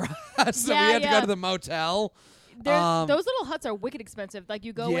expensive for us, so we Yeah, had to yeah. go to the motel. those little huts are wicked expensive. Like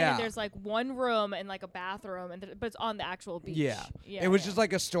you go in Yeah. and there's like one room and like a bathroom, and but it's on the actual beach. Yeah. Yeah, It was yeah. just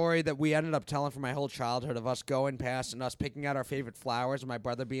like a story that we ended up telling for my whole childhood of us going past and us picking out our favorite flowers, and my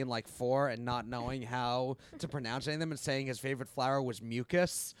brother being like 4 and not knowing how to pronounce any of them and saying his favorite flower was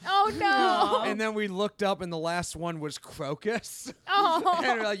mucus. Oh no! And then we looked up and the last one was crocus. Oh,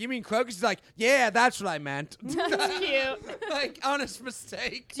 And we're like, you mean crocus? He's like, yeah, that's what I meant. that's cute. Like, honest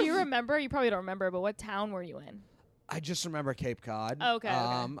mistake. Do you remember? You probably don't remember, but what town were you in? I just remember Cape Cod. Okay,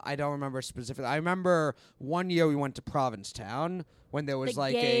 okay. I don't remember specifically. I remember one year we went to Provincetown when there was The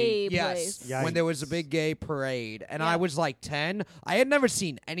like gay a place. when there was a Yikes. big gay parade, and I Yeah. was like 10. I had never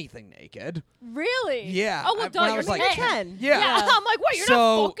seen anything naked. Really? Yeah, Oh well, I- duh, when I you're was, like, 10. 10. Yeah. I'm like, what? You're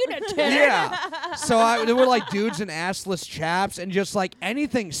So- not fucking at 10. Yeah. So there were like dudes and assless chaps, and just like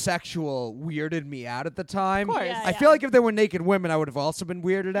anything sexual weirded me out at the time. Of course. Yeah, I yeah. feel like if there were naked women, I would have also been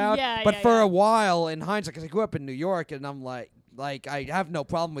weirded out. Yeah, but yeah, for yeah. a while, in hindsight, because I grew up in New York, and I'm like I have no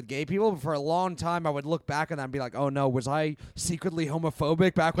problem with gay people, but for a long time, I would look back on that and be like, oh no, was I secretly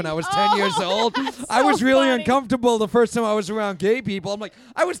homophobic back when I was 10 years old? that's I was so really funny. uncomfortable the first time I was around gay people. I'm like,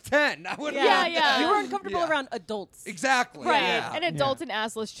 I was 10. I would Yeah, yeah. You were uncomfortable Yeah. around adults. Exactly. Right. Yeah. An adult and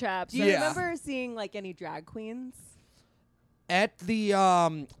assless chaps. Do you Yeah. remember seeing like any drag queens? At the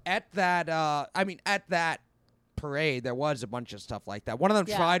at that parade, there was a bunch of stuff like that. One of them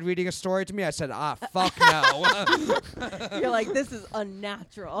Yeah. tried reading a story to me. I said, fuck no. You're like, this is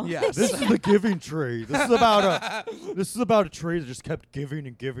unnatural. Yeah. This is the giving tree. This is about a tree that just kept giving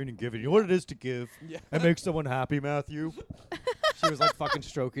and giving and giving. You know what it is to give? Yeah. And make someone happy, Matthew. She was like fucking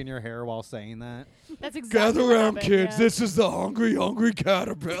stroking your hair while saying that. That's exactly Gather what around, happened, kids. yeah. This is the hungry, hungry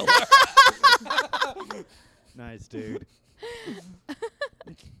caterpillar. Nice, dude.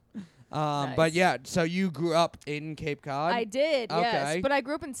 But Nice. yeah, so you grew up in Cape Cod? I did, yes. Okay. But I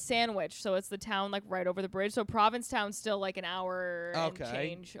grew up in Sandwich, so it's the town like right over the bridge. So Provincetown's still like an hour and Okay.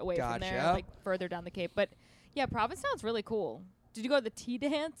 change away from there, Gotcha. like further down the Cape. But yeah, Provincetown's really cool. Did you go to the tea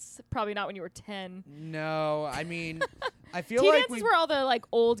dance? Probably not when you were 10. No, I mean, I feel Tea like dance we. is where all the like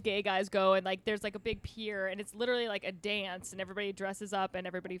old gay guys go, and like there's like a big pier, and it's literally like a dance, and everybody dresses up and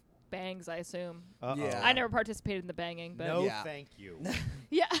everybody bangs. I assume. Uh-oh. Yeah. I never participated in the banging, but No, Yeah. thank you.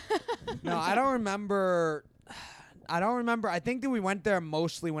 yeah. No, I don't remember. I think that we went there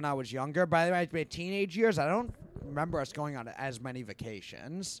mostly when I was younger. By the way, my teenage years, I don't remember us going on as many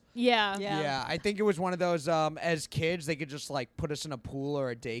vacations. yeah. Yeah. I think it was one of those. As kids, they could just like put us in a pool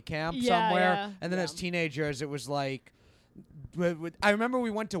or a day camp Yeah, somewhere, yeah. and then Yeah. as teenagers, it was like I remember we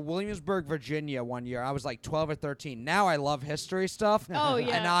went to Williamsburg, Virginia one year. I was like 12 or 13. Now I love history stuff. Oh,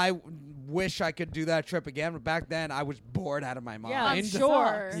 yeah. And I wish I could do that trip again. But back then, I was bored out of my mind. Yeah, I'm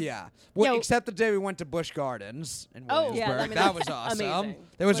sure. Yeah. Well, Yo. except the day we went to Busch Gardens in Oh. Williamsburg. Yeah, I mean, that that's was awesome. amazing.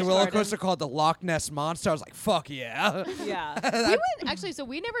 There was Busch a roller Gardens. coaster called the Loch Ness Monster. I was like, fuck yeah. Yeah. We went actually, so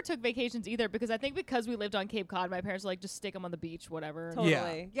we never took vacations either because I think because we lived on Cape Cod, my parents were like, just stick them on the beach, whatever.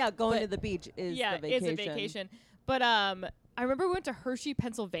 Totally. Yeah, going But- to the beach is Yeah, the vacation. it's a vacation. But I remember we went to Hershey,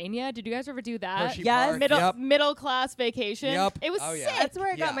 Pennsylvania. Did you guys ever do that? Hershey Yes. Park. Middle Yep. middle class vacation. Yep. It was Oh, yeah. sick. That's where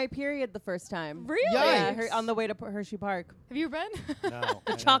I Yeah. got my period the first time. Really? Yeah, Yikes. on the way to Hershey Park. Have you been? No,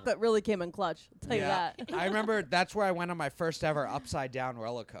 The chocolate really came in clutch. I'll tell you that. I remember that's where I went on my first ever upside down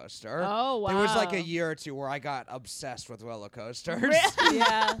roller coaster. Oh, wow. There was like a year or two where I got obsessed with roller coasters.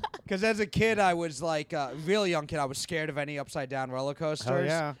 Yeah. Because as a kid, I was like a real young kid. I was scared of any upside down roller coasters.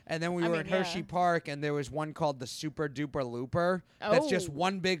 yeah. And then we I were mean, at Hershey yeah. Park, and there was one called the Super Duper Looper. That's just Oh.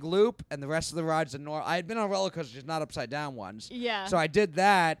 one big loop, and the rest of the rides are normal. I had been on roller coasters, just not upside down ones. Yeah. So I did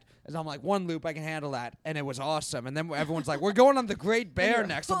that, and I'm like, one loop, I can handle that, and it was awesome. And then everyone's like, we're going on the Great Bear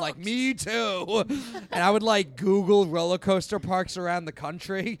next. I'm like, me too. And I would like Google roller coaster parks around the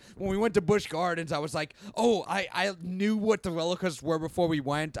country. When we went to Busch Gardens, I was like, oh, I knew what the roller coasters were before we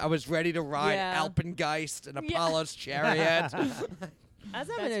went. I was ready to ride Yeah. Alpengeist and Yeah. Apollo's Chariot. As I'm That's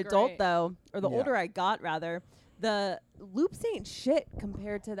an adult, great. though, or the Yeah. older I got, rather, the loops ain't shit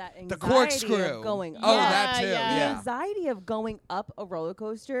compared to that anxiety corkscrew. of going Oh, up. that too. Yeah, The Yeah. anxiety of going up a roller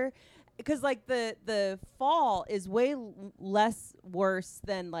coaster, because like the fall is way less worse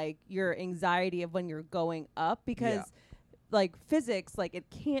than like your anxiety of when you're going up, because Yeah. like physics, like it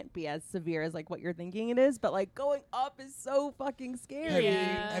can't be as severe as like what you're thinking it is, but like going up is so fucking scary.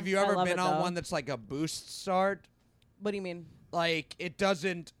 Yeah. Have you I ever love been it, on though. one that's like a boost start? What do you mean? Like, it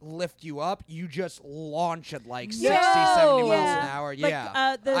doesn't lift you up. You just launch at like 60, No. 70 miles Yeah. an hour. Like,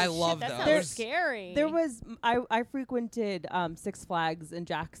 Yeah. the I shit love that those. sounds scary. There was I frequented Six Flags in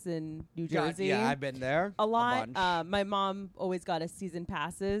Jackson, New Jersey. Yeah, I've been there a lot. bunch. My mom always got us season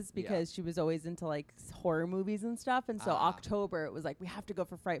passes because she was always into like horror movies and stuff. And so Ah. October, it was like we have to go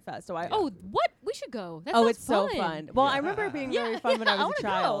for Fright Fest. So I Oh, what? We should go. That oh, sounds it's so fun. fun. Well, I Yeah. remember it being Yeah, very fun when I yeah, was a I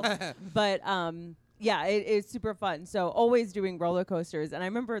child. wanna But yeah, it's super fun. So always doing roller coasters. And I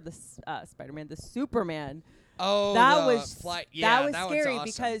remember the Spider-Man, the Superman. Oh, That the was flight. Yeah, that was scary awesome.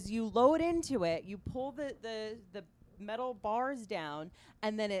 because you load into it, you pull the metal bars down,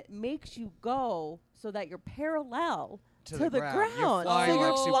 and then it makes you go so that you're parallel To to the the ground. You're ground. flying So you're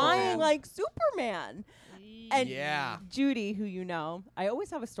like flying Superman. like Superman. And Yeah. Judy, who you know, I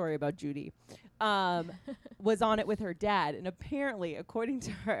always have a story about Judy, was on it with her dad. And apparently, according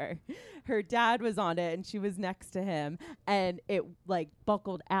to her, her dad was on it and she was next to him. And it like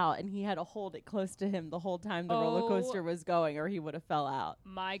buckled out and he had to hold it close to him the whole time the roller Oh. coaster was going or he would have fell out.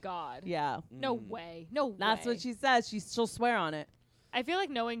 My God. Yeah. No Mm. way. No way. That's what she says. She'll swear on it. I feel like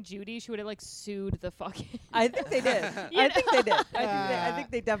knowing Judy, she would have like sued the fucking. I think they did. You I think they did. know? I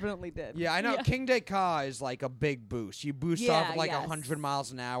think they definitely did. Yeah, I know. Yeah. King Day Ka is like a big boost. You boost Yeah, off at like yes. 100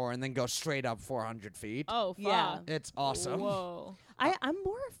 miles an hour and then go straight up 400 feet. Oh, fuck. Yeah. It's awesome. Whoa. I'm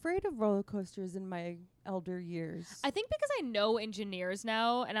more afraid of roller coasters in my elder years. I think because I know engineers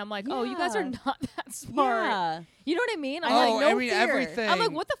now, and I'm like, oh, you guys are Yeah. not that smart. Yeah. You know what I mean? I'm Oh, like, I no mean, fear. everything. I'm like,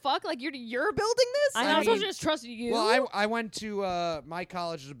 what the fuck? Like, you're building this? I I'm supposed mean- to just trust you? Well, I went to my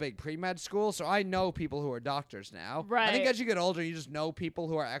college is a big pre-med school, so I know people who are doctors now. I think Right. as you get older, you just know people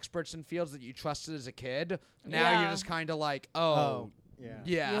who are experts in fields that you trusted as a kid. Now Yeah. you're just kind of like, Yeah.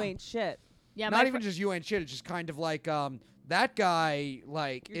 yeah. You ain't shit. yeah, Not my even just you ain't shit. It's just kind of like that guy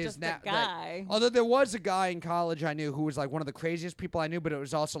like You're is just now a guy. although there was a guy in college I knew who was like one of the craziest people I knew, but it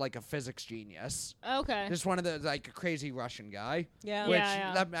was also like a physics genius. Okay. Just one of the like a crazy Russian guy. Yeah. Which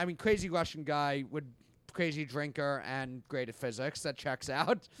Yeah. I mean, crazy Russian guy would crazy drinker and great at physics. That checks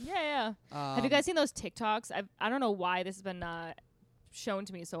out. Yeah. Have you guys seen those TikToks? I don't know why this has been shown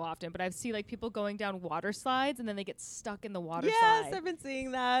to me so often, but I see like people going down water slides and then they get stuck in the water Yes, slide. I've been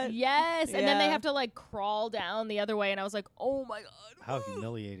seeing that. Yes, and then they Yeah. have to like crawl down the other way, and I was like, "Oh my god!" How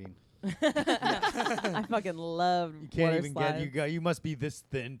humiliating. I fucking love You can't water even slides. get. You must be this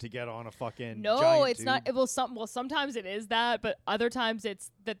thin to get on a fucking. No, giant it's not. tube. Well, sometimes it is that, but other times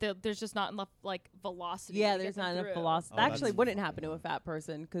it's that there's just not enough like velocity. Yeah, to get there's them not enough through. velocity. Oh, That actually that's- wouldn't happen to a fat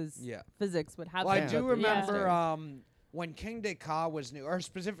person because Yeah. physics would happen. Well, I Yeah. do But- remember Yeah. when King Day Ka was new, or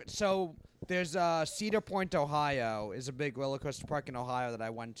specific. So There's Cedar Point, Ohio, is a big roller coaster park in Ohio that I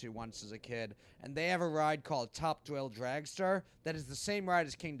went to once as a kid, and they have a ride called Top Thrill Dragster that is the same ride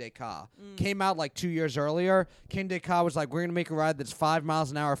as King Day Ka. Came out like 2 years earlier. King Day Ka was like, we're gonna make a ride that's 5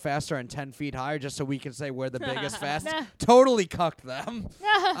 miles an hour faster and 10 feet higher, just so we can say we're the biggest, fastest. Totally cucked them.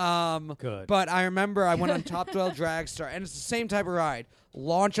 Good. But I remember I went on Top Thrill Dragster, and it's the same type of ride.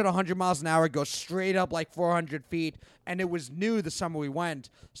 Launch at 100 miles an hour, go straight up like 400 feet, and it was new the summer we went,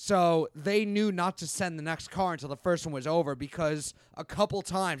 so they knew not to send the next car until the first one was over because a couple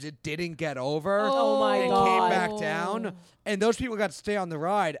times it didn't get over. Oh my and God. came back down, and those people got to stay on the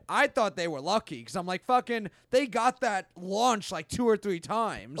ride. I thought they were lucky because I'm like, fucking, they got that launch like 2 or 3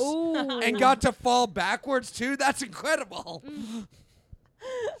 times and got to fall backwards too. That's incredible.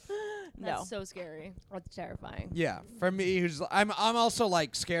 That's so scary. That's terrifying. Yeah, for me, I'm also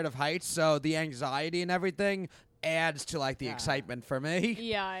like scared of heights, so the anxiety and everything adds to like the excitement for me.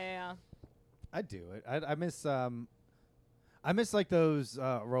 Yeah. I'd do it. I miss like those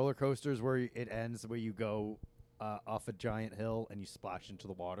roller coasters where it ends where you go off a giant hill and you splash into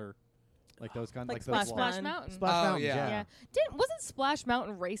the water. Like those kinds, Like those Splash long- Mountain. Splash Mountain, yeah. yeah. Wasn't Splash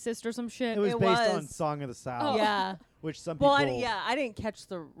Mountain racist or some shit? It was It based on was. Song of the South, Oh. Yeah. which some people. Well, I didn't catch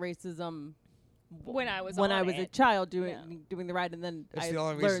the racism When I was when on I was a it. child doing the ride, and then That's I the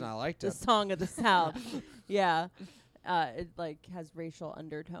only learned reason I liked the it. Song of the South. Yeah, it like has racial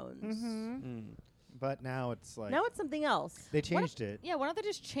undertones. Mm. But now it's like Now it's something else. they changed it. Yeah, why don't they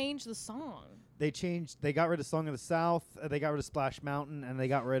just change the song? They got rid of Song of the South. They got rid of Splash Mountain, and they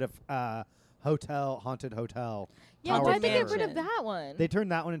got rid of Haunted Hotel. Yeah, Tower why of did they get Terror. rid of that one? They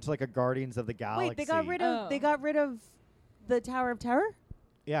turned that one into like a Guardians of the Galaxy. Wait, they got rid of Oh. the Tower of Terror.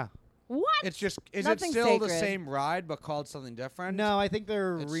 Yeah. What? It's just, is Nothing it still the sacred. same ride but called something different? No, I think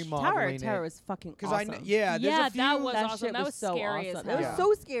they're It's- remodeling Tower it. of Terror was fucking Because awesome. there's Yeah, a few, that was that awesome. shit That was so scary as awesome. hell. It Yeah. was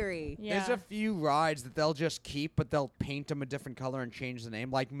so scary. Yeah. There's a few rides that they'll just keep, but they'll paint them a different color and change the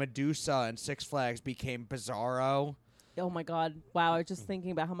name. Like Medusa and Six Flags became Bizarro. Oh my God! Wow, I was just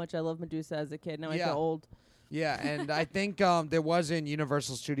thinking about how much I love Medusa as a kid. Now I Yeah. feel old. Yeah, and I think there was in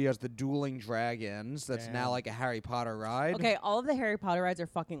Universal Studios the Dueling Dragons. That's Damn. now like a Harry Potter ride. Okay, all of the Harry Potter rides are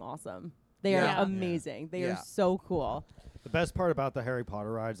fucking awesome. They Yeah. are amazing. They Yeah. are so cool. The best part about the Harry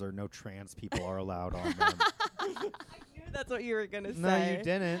Potter rides are no trans people are allowed on them. I knew that's what you were gonna No, say. you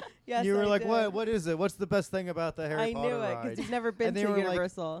didn't. Yes, you were I like, did. What is it? What's the best thing about the Harry I Potter knew it ride? because you've never been And they to were like,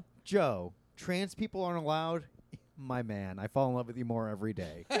 Universal. Joe, trans people aren't allowed. My man, I fall in love with you more every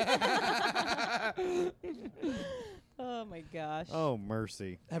day. Oh my gosh. Oh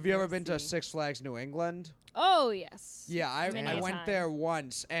mercy. Have you ever been to Mercy. Six Flags New England? Oh yes. Yeah, I Many a went time. there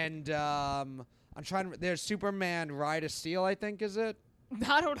once, and I'm trying to. There's Superman Ride of Steel, I think, is it?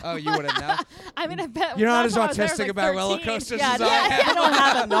 I don't know. Oh, you wouldn't know. I mean, I bet You're not last as time I was there, I was, autistic like, about roller 13. coasters Yeah, as no, I am. I don't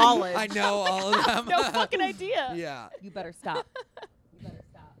have the knowledge. I know all of them. No fucking idea. Yeah. You better stop. You better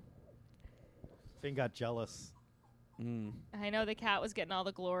stop. Finn got jealous. Mm. I know the cat was getting all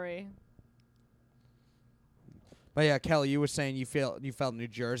the glory. But yeah, Kelly, you were saying you felt New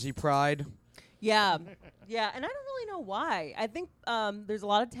Jersey pride. Yeah, yeah, and I don't really know why. I think there's a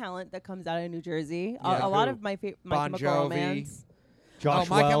lot of talent that comes out of New Jersey. Yeah. A lot Who? of my Bon Chemical Jovi. Romance. Josh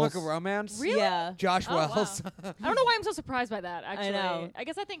My Wells. Chemical Romance. Really? Yeah, Josh Oh, Wells. I don't know why I'm so surprised by that. Actually, know. I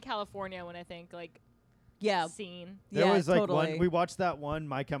guess I think California when I think like yeah, scene. There yeah, was like totally. one. We watched that one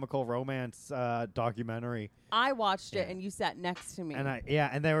My Chemical Romance documentary, I watched it, Yeah. and you sat next to me. and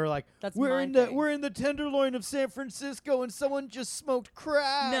and they were like, That's we're my in the thing. we're in the Tenderloin of San Francisco, and someone just smoked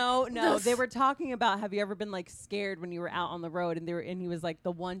crack. No, they were talking about have you ever been like scared when you were out on the road, and he was like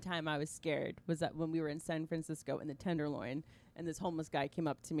the one time I was scared was that when we were in San Francisco in the Tenderloin, and this homeless guy came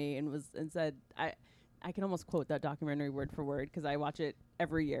up to me and said I can almost quote that documentary word for word because I watch it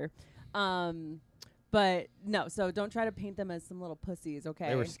every year. But no, so don't try to paint them as some little pussies, okay?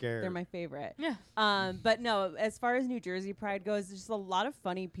 They were scared. They're my favorite. Yeah. But no, as far as New Jersey pride goes, there's just a lot of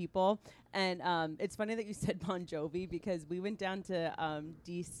funny people. And it's funny that you said Bon Jovi because we went down to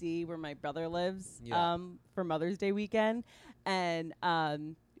D.C. where my brother lives Yeah. for Mother's Day weekend. And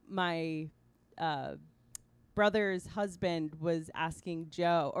my brother's husband was asking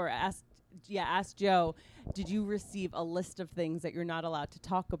Joe, or asked Joe, did you receive a list of things that you're not allowed to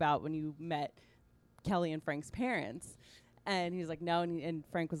talk about when you met Kelly and Frank's parents? And he was like, no. And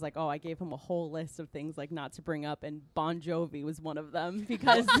Frank was like, oh, I gave him a whole list of things like not to bring up. And Bon Jovi was one of them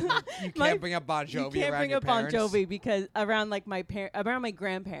because You can't bring up Bon Jovi you can't around bring your up Bon parents. Jovi because around like around my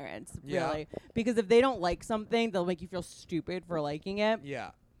grandparents, Yeah. really. Because if they don't like something, they'll make you feel stupid for liking it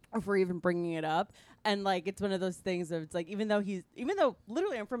Yeah. or for even bringing it up. And like it's one of those things of it's like even though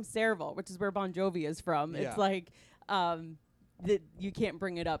literally I'm from Sayreville, which is where Bon Jovi is from. Yeah. It's like that you can't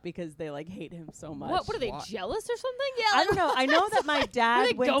bring it up because they like hate him so much. What are they, Why? jealous or something? Yeah. I don't know. I know that my Are dad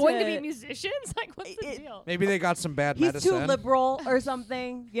they went going to be musicians? Like, what's the It- deal? Maybe they got some bad he's medicine. too liberal or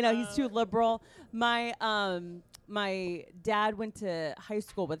something. You know, he's too liberal. My dad went to high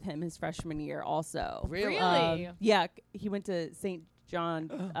school with him his freshman year also. Really? Yeah, he went to St. John's,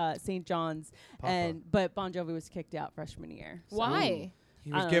 Papa. but Bon Jovi was kicked out freshman year. So- Why?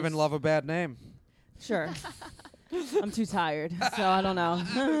 He I was don't giving know. love a bad name. Sure. I'm too tired, so I don't know.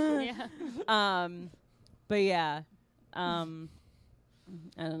 Yeah. But yeah, I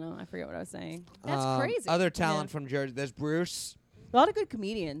don't know. I forget what I was saying. That's crazy. Other talent from Jersey. There's Bruce. A lot of good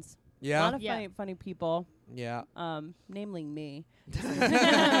comedians. A Yeah. lot of Yeah. funny people. Yeah. Namely me.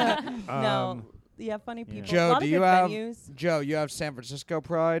 Um, Yeah, funny people. Joe, a lot do of you good have venues. Joe? You have San Francisco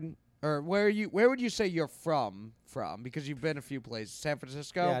pride, or where would you say you're from? Because you've been a few places. San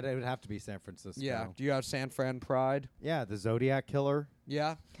Francisco. Yeah, it would have to be San Francisco. Yeah. Do you have San Fran pride? Yeah, the Zodiac Killer.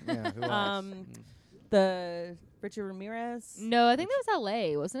 Yeah. Yeah, who else? The Richard Ramirez. No, I think that was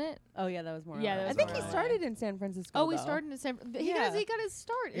L.A., wasn't it? Oh yeah, that was more. Yeah, LA. that I was think more he LA. started in San Francisco. Oh, he though. started in San. He Yeah. got his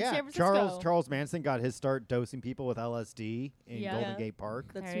start in Yeah, San Francisco. Charles Manson got his start dosing people with LSD in Yeah. Golden Yeah. Gate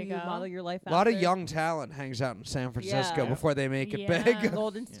Park. That's There who you you go. model your life A lot of after. young talent hangs out in San Francisco Yeah. before they make it Yeah. big.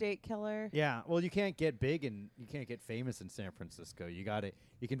 Golden State Killer. Yeah, well, you can't get big and you can't get famous in San Francisco. You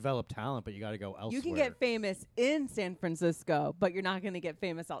can develop talent, but you got to go elsewhere. You can get famous in San Francisco, but you're not going to get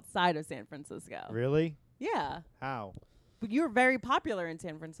famous outside of San Francisco. Really? Yeah. How? But you're very popular in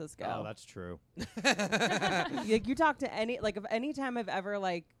San Francisco. Oh, that's true. Like you talk to any time I've ever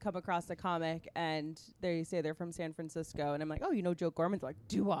like come across a comic and they say they're from San Francisco and I'm like, oh, you know Joe Gorman's, like,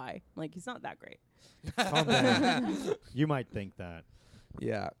 do I? I'm like, he's not that great. Calm down. You might think that.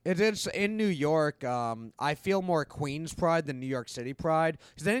 Yeah, it is in New York. I feel more Queens pride than New York City pride.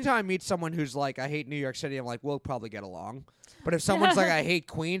 Because anytime I meet someone who's like, I hate New York City, I'm like, we'll probably get along. But if someone's like, I hate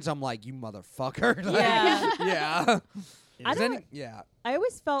Queens, I'm like, you motherfucker. Like, Yeah. yeah. I Is don't- yeah. I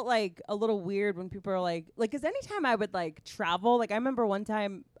always felt like a little weird when people are like, because anytime I would like travel, like I remember one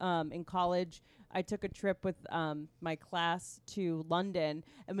time in college, I took a trip with my class to London,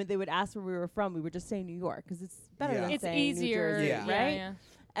 and when they would ask where we were from, we would just say New York because it's better Yeah. than It's saying easier, New Jersey, Yeah. right? Yeah.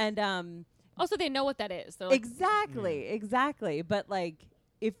 And Also, they know what that is. They're like, exactly. But like,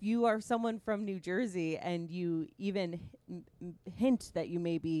 if you are someone from New Jersey and you even hint that you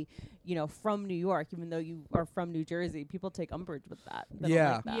may be, from New York, even though you are from New Jersey, people take umbrage with that. They don't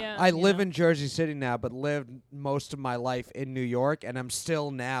Yeah. like that, Yeah. I you live know? in Jersey City now, but lived most of my life in New York, and I'm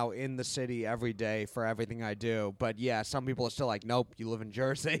still now in the city every day for everything I do. But yeah, some people are still like, nope, you live in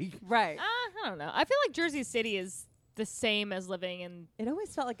Jersey. Right. I don't know. I feel like Jersey City is the same as living in. It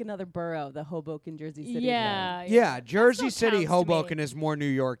always felt like another borough, the Hoboken, Jersey City. Yeah. Yeah, Jersey still City, counts to me. Hoboken is more New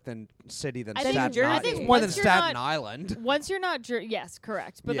York than city than I think Staten Jersey- Island. I think It's more than once you're Staten not- Island. Once you're not, yes,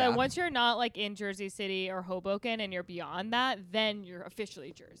 correct. But Yeah. then once you're not like in Jersey City or Hoboken and you're beyond that, then you're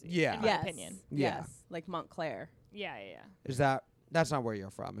officially Jersey. Yeah. in my Yes. opinion. Yeah. Yes. Like Montclair. Yeah. Is that's not where you're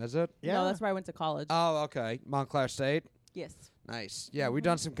from, is it? Yeah. No, that's where I went to college. Oh, okay. Montclair State. Yes. Nice. Yeah, we've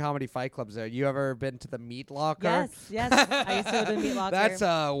done some comedy fight clubs there. You ever been to the Meat Locker? Yes. I used to go to the Meat Locker. That's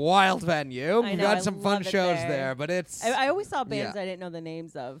a wild venue. I We've know, got I some fun love it shows there. there, but it's I always saw bands Yeah. I didn't know the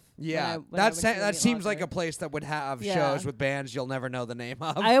names of. yeah. when I went to the That Meat seems like Locker. a place that would have Yeah. shows with bands you'll never know the name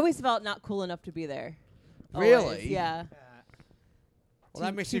of. I always felt not cool enough to be there. Really? Always, yeah. well,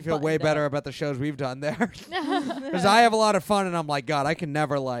 that too- makes me too feel way buttoned better up. about the shows we've done there. Because I have a lot of fun, and I'm like, God, I can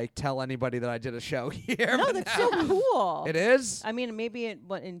never like tell anybody that I did a show here. No, but that's now- so cool. It is? I mean, maybe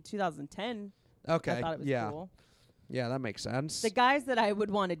in 2010, Okay. I thought it was yeah. cool. Yeah, that makes sense. The guys that I would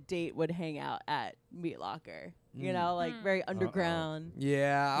want to date would hang out at Meat Locker. You know, like very underground.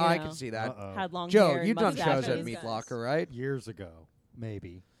 yeah, You I know. can see that. Had long Joe, hair and you've done shows at mustaches. Meat Locker, right? Years ago,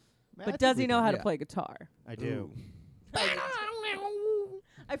 maybe. I But think does we he know did. how to yeah. play guitar? I do.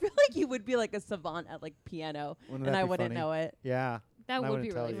 I feel like you would be like a savant at like piano, Wouldn't and that I be wouldn't funny? know it. Yeah. That I would wouldn't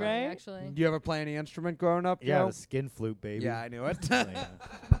be tell really you. funny, Right? actually. Do you ever play any instrument growing up, Yeah, Joe? the skin flute, baby. Yeah, I knew it. Yeah.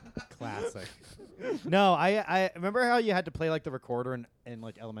 Classic. No, I remember how you had to play like the recorder in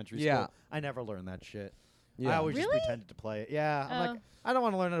like elementary school. Yeah. I never learned that shit. Yeah. I always Really? just pretended to play it. Yeah. I'm Oh. like, I don't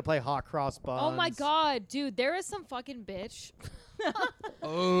want to learn how to play hot cross buns. Oh my god, dude, there is some fucking bitch.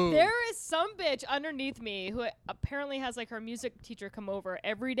 Oh. There is some bitch underneath me who apparently has like her music teacher come over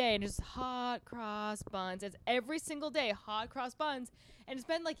every day and just hot cross buns. It's every single day hot cross buns, and it's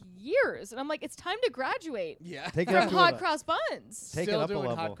been like years. And I'm like, it's time to graduate Yeah. Take it up from to a hot le- cross buns. Take it Still up a doing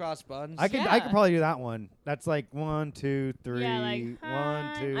level. hot cross buns. I could Yeah. probably do that one. That's like 1, 2, 3. Yeah, like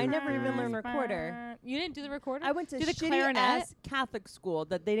 1, 2. I never even three. learned recorder. You didn't do the recorder? I went to do the shitty clarinet. ass Catholic school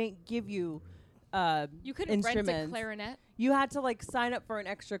that they didn't give you You couldn't rent a instruments. clarinet. you had to like sign up for an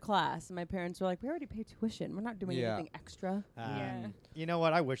extra class. And my parents were like, we already paid tuition. We're not doing Yeah. anything extra. Yeah. You know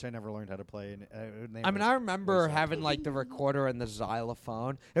what? I wish I never learned how to play. I mean, I remember Where's that? having like the recorder and the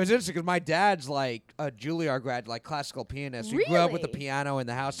xylophone. It was interesting because my dad's like a Juilliard grad, like classical pianist. We grew up with the Really? piano in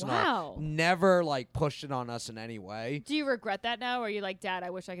the house and all. Wow. Never like pushed it on us in any way. Do you regret that now? Or are you like, Dad, I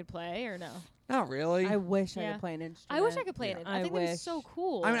wish I could play, or no? Not really. I wish I Yeah. could play an instrument. I wish I could play Yeah. it. I I think that wish. is so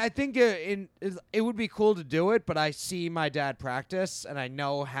cool. I mean, I think it would be cool to do it, but I see my dad practice, and I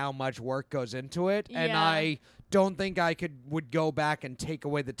know how much work goes into it, and Yeah. I don't think I would go back and take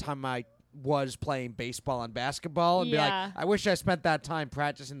away the time I was playing baseball and basketball and be Yeah. like, I wish I spent that time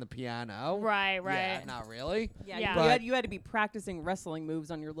practicing the piano. right, right. Yeah, not really. Yeah, Yeah. you had to be practicing wrestling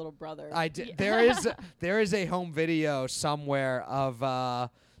moves on your little brother. I did. Yeah. There is a home video somewhere of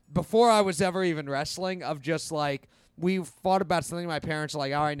before I was ever even wrestling of just like we fought about something. My parents are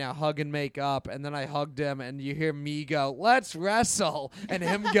like, all right, now hug and make up, and then I hugged him, and you hear me go, let's wrestle, and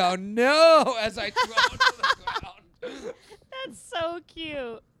him go, no, as I throw him to the ground. That's so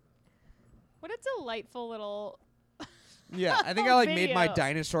cute. What a delightful little. Yeah, I think I like made my Video.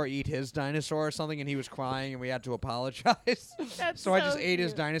 dinosaur eat his dinosaur or something, and he was crying, and we had to apologize. That's So I just ate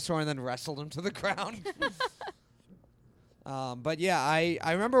his cute. dinosaur and then wrestled him to the ground. But yeah, I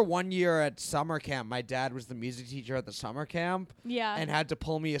remember one year at summer camp, my dad was the music teacher at the summer camp Yeah. and had to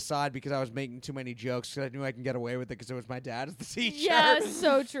pull me aside because I was making too many jokes because I knew I can get away with it because it was my dad as the teacher. Yeah,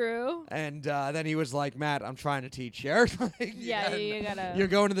 so true. And then he was like, Matt, I'm trying to teach here. Like, Yeah, and you gotta. You're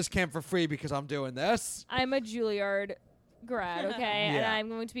going to this camp for free because I'm doing this. I'm a Juilliard grad, okay? And Yeah. I'm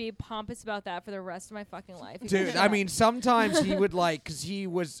going to be pompous about that for the rest of my fucking life. You Dude, can I shut mean, sometimes he would like, because he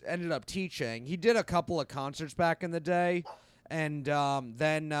ended up teaching. He did a couple of concerts back in the day, and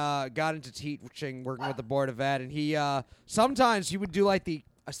then got into teaching, working with the Board of Ed. And he sometimes he would do like the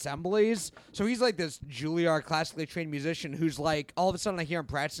assemblies. So he's like this Juilliard classically trained musician who's like, all of a sudden I hear him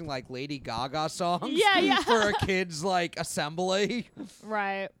practicing like Lady Gaga songs Yeah, yeah. for a kid's like assembly. up.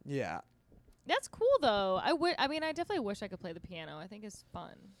 Right. Yeah. That's cool though. I mean, I definitely wish I could play the piano. I think it's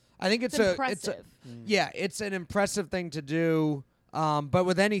fun. I think It's it's impressive. yeah, it's an impressive thing to do. But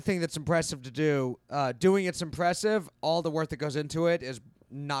with anything that's impressive to do, doing it's impressive. All the work that goes into it is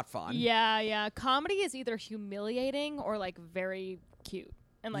not fun. Yeah, yeah. Comedy is either humiliating or like very cute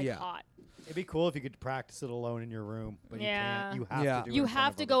and like Yeah. hot. It'd be cool if you could practice it alone in your room, but Yeah. you can't. You have Yeah. to do it You in front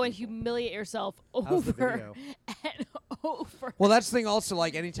have of to other go and people. humiliate yourself How's the over video? and over. Well, that's the thing also,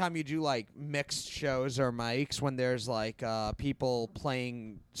 like, anytime you do, like, mixed shows or mics, when there's, like, people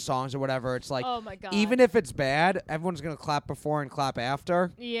playing songs or whatever, it's like, Oh my god. even if it's bad, everyone's going to clap before and clap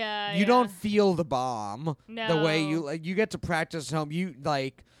after. yeah, You don't feel the bomb the way you, No. like, you get to practice at home. You,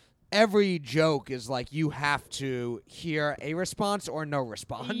 like, every joke is, like, you have to hear a response or no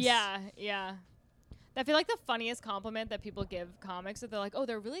response. Yeah, yeah. I feel like the funniest compliment that people give comics that they're like, "Oh,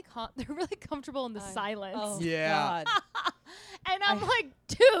 they're really they're really comfortable in the silence." Oh, Yeah. God. And I'm like,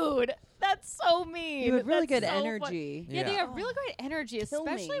 "Dude, that's so mean." You had really That's good so fun." energy. Yeah, they Yeah. have really great energy, Kill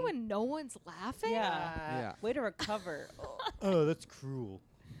especially me. when no one's laughing. Yeah. Yeah. Way to recover. Oh, that's cruel.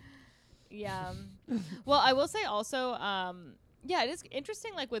 Yeah. Well, I will say also, yeah, it is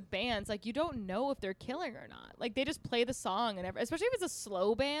interesting. Like with bands, like you don't know if they're killing or not. Like they just play the song, and especially if it's a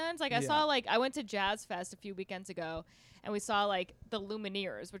slow band. Like I Yeah. saw, like I went to Jazz Fest a few weekends ago, and we saw like the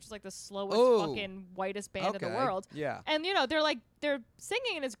Lumineers, which is like the slowest Oh. fucking whitest band in the Okay. world. Yeah. And you know they're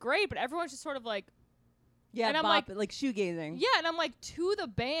singing and it's great, but everyone's just sort of like, Yeah, And I'm bop, like shoegazing. yeah. And I'm like, to the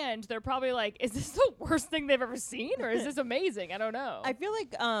band, they're probably like, is this the worst thing they've ever seen, or is this amazing? I don't know. I feel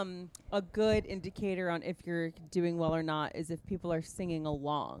like a good indicator on if you're doing well or not is if people are singing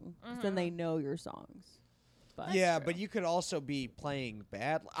along. 'Cause then they know your songs. But Yeah, true. but you could also be playing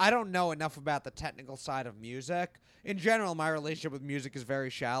bad. I don't know enough about the technical side of music. In general, my relationship with music is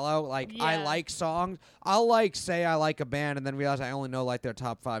very shallow. Like, I Yeah. like songs. I'll, like, say I like a band and then realize I only know, like, their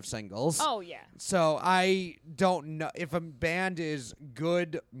top 5 singles. oh yeah. So I don't know if a band is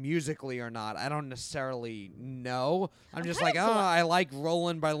good musically or not. I don't necessarily know. I'm just like, kind oh, of I like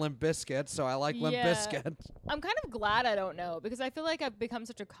Rollin' by Limp Bizkit, so I like Limp Yeah. Bizkit. I'm kind of glad I don't know, because I feel like I've become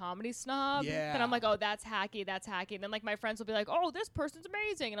such a comedy snob that Yeah. I'm like, oh, that's hacky. And then like my friends will be like, oh, this person's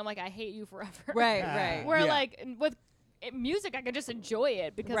amazing, and I'm like, I hate you forever. Right, right. Where Yeah. like with music, I can just enjoy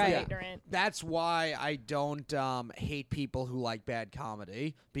it because Right. I'm Yeah. ignorant. That's why I don't hate people who like bad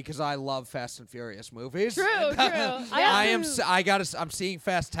comedy, because I love Fast and Furious movies. True, true. I'm seeing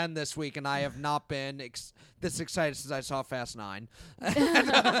Fast 10 this week, and I have not been this excited since I saw Fast 9. This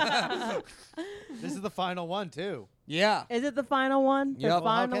is is the final one too. Yeah. Is it the final one? They're Yep.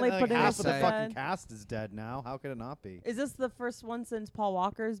 Well, how can, finally like, putting half us of to the say. fucking bed. cast is dead now. How could it not be? Is this the first one since Paul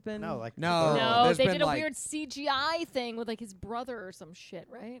Walker's been? No, like No. No, there's they been, did a like- weird CGI thing with like his brother or some shit,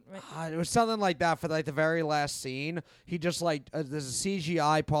 right? It was something like that for like the very last scene. He just like there's a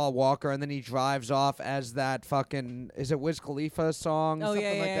CGI Paul Walker, and then he drives off as that fucking is it Wiz Khalifa song? Oh, Something yeah,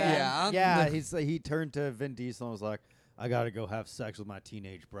 like yeah, that. Yeah, he turned to Vin Diesel and was like, "I gotta go have sex with my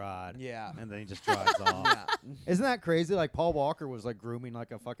teenage bride." Yeah. And then he just drives off. Yeah. Isn't that crazy? Like Paul Walker was like grooming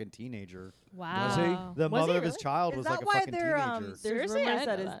like a fucking teenager. Wow. Was he? The Was mother he of his really? child Is was that like a why fucking there, teenager. there's Seriously? I rumors didn't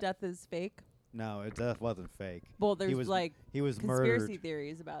that know his that. death is fake? No, it wasn't fake. Well, there's was- like He was conspiracy murdered.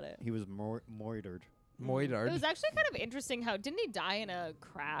 theories about it. He was murdered. It Moidard. was actually kind of interesting how didn't he die in a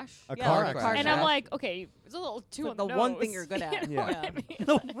crash? A Yeah, car like a accident. car And crash. I'm like, okay, it's a little too It's on like the one nose. thing you're good at. You know Yeah. what I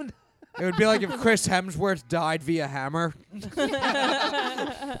mean? It would be like if Chris Hemsworth died via hammer.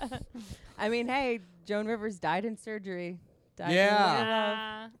 I mean, hey, Joan Rivers died in surgery. Died Yeah. in love.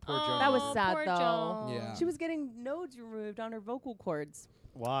 Yeah. Poor Joan That was Oh, sad, poor though. Joan. Yeah. She was getting nodes removed on her vocal cords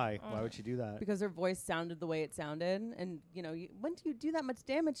Why? Why would she do that? because her voice sounded the way it sounded, and you know, when do you do that much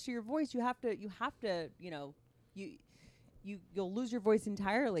damage to your voice? You have to, you know, you'll lose your voice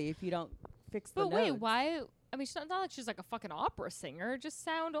entirely if you don't fix the But wait, nodes. why? I mean, she's not like she's like a fucking opera singer. Just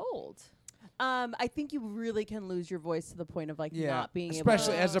sound old. I think you really can lose your voice to the point of like not being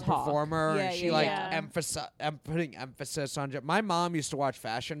especially able to as a talk. performer. Yeah, she yeah, like yeah. putting emphasis on. My mom used to watch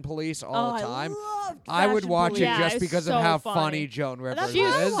Fashion Police all Oh, the time. I loved I would Fashion watch Police. it Yeah, just it's because so of how funny. funny Joan Rivers She's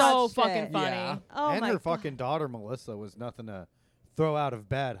I is. so watched fucking it. funny. Yeah. Oh and my her God. fucking daughter Melissa was nothing to throw out of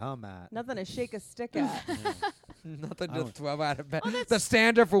bed, huh, Matt? Nothing to shake a stick at. Nothing I to don't- throw out of bed. The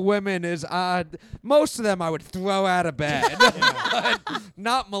standard for women is most of them I would throw out of bed, but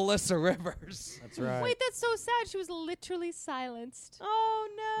not Melissa Rivers. That's right. Wait, that's so sad. She was literally silenced. Oh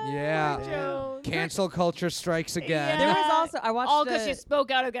no. Yeah. Poor Damn. Joan. Cancel culture strikes again. There was Yeah. also I watched All the, because she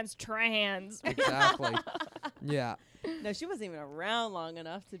spoke out against trans. Exactly. Yeah. No, she wasn't even around long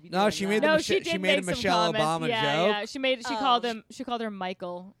enough to be. No, doing she that. made the No, Mich- she she did made a make some Michelle comments. Obama yeah, joke. Yeah, she made. She Oh. called him. She called her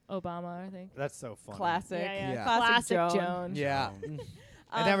Michael Obama, I think. That's so funny. classic. Yeah. Yeah. Classic Classic Joan. Joan. Yeah.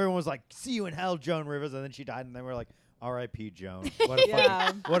 And everyone was like, "See you in hell, Joan Rivers," and then she died, and they were like, "R.I.P. Joan." What a Yeah.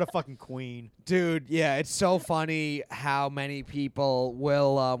 fucking, what a fucking queen. Dude, yeah, it's so funny how many people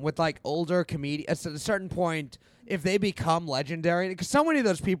will, with like older comedians, at a certain point, if they become legendary, because so many of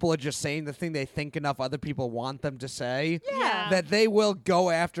those people are just saying the thing they think enough other people want them to say, Yeah. that they will go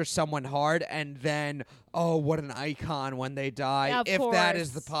after someone hard and then, oh, what an icon when they die, Yeah, of if that is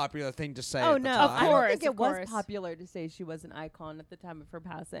course. the popular thing to say Oh at the no, time. Of I don't course, think it of was course. popular to say she was an icon at the time of her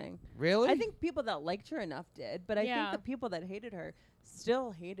passing. Really? I think people that liked her enough did, but I Yeah. think the people that hated her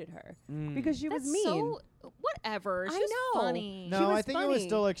still hated her Mm. because she was That's mean. so whatever. I She's know. funny. No, I was think it was funny.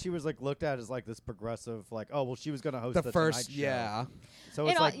 still like she was like looked at as like this progressive, like, oh well, she was gonna host the the first, Tonight Show. yeah. So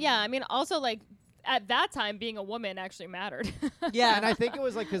And it's like, yeah, I mean, also like at that time, being a woman actually mattered. Yeah, and I think it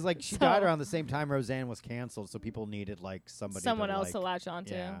was like because like she So- died around the same time Roseanne was canceled, so people needed like Someone to, else like, to latch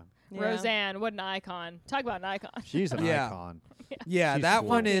onto. Yeah, Yeah. Roseanne, what an icon! Talk about an icon. she's an Yeah. icon. Yeah, She's that cool.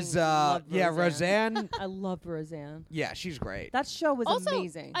 one is, Fucking love yeah, Roseanne. Roseanne. I loved Roseanne. Yeah, she's great. That show was Also,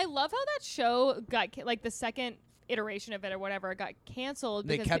 amazing. I love how that show got like the second iteration of it or whatever got canceled.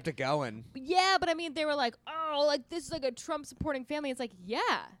 They because kept it going. Yeah, but I mean, they were like, oh, like this is like a Trump supporting family. It's like, yeah,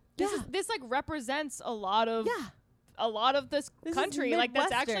 this is Yeah. this like represents a lot of yeah, a lot of this This is country. Like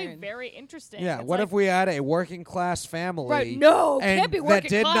that's actually Midwestern. very interesting. Yeah, It's what like, if we had a working class family? right? No, and can't be that working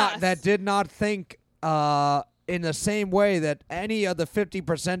did class. not did not think in the same way that any of the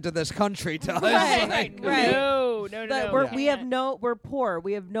 50% of this country does. Right, Like, right. No, but no. we're, we have can't. no. We're poor.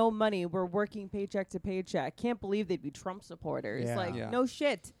 We have no money. We're working paycheck to paycheck. Can't believe they'd be Trump supporters. Yeah. Like Yeah. no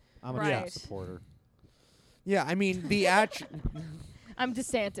shit. I'm a Right. Trump supporter. Yeah, I mean the I'm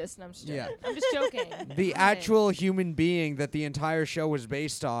DeSantis, and I'm just joking. Yeah. I'm just joking. the Right. actual human being that the entire show was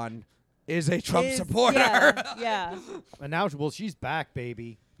based on is a Trump Is- supporter. Yeah, yeah. And now, well, she's back,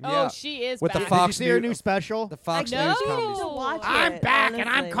 baby. Oh, Yeah. she is With the back. Did you Fox see her News- new special? The Fox I News know. comedies. To watch I'm it, back, and I'm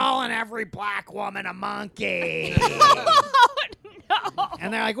honestly. calling every black woman a monkey. No.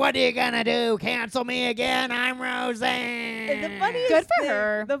 And they're like, "What are you gonna do? Cancel me again? I'm Roseanne." And the funniest Good for thing,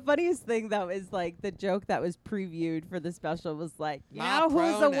 her. The funniest thing though is like the joke that was previewed for the special was like, you My know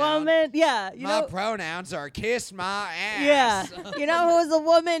who's a pronoun. woman? Yeah, you My know. pronouns are kiss my Yeah, ass. you know who's a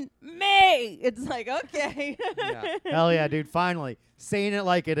woman? Me. It's like okay. Yeah. Hell yeah, dude! Finally, saying it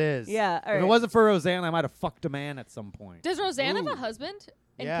like it is. Yeah, all If it right. wasn't for Roseanne, I might have fucked a man at some point. Does Roseanne have Ooh. a husband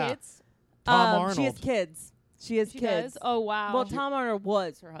and Yeah. kids? Tom Arnold. She has kids. She has She kids. does? Oh, wow. Well, Tom Arnold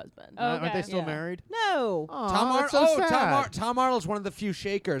was her husband. Oh, Aren't they okay. still Yeah. married? No. Oh, Tom that's so sad. Tom Arnold's one of the few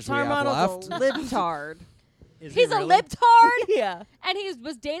shakers we Tom have Arnold's left. a libtard. Is He's he a really? libtard, Yeah. and he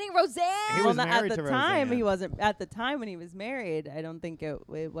was dating Roseanne. He Well, was not married at to the time. Roseanne. He wasn't at the time when he was married. I don't think it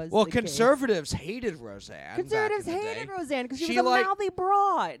was. Well, the case. conservatives hated Roseanne. Conservatives back in the hated day. Roseanne because she She, was a like- mouthy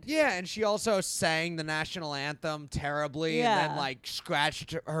broad. Yeah, and she also sang the national anthem terribly, and Yeah. then like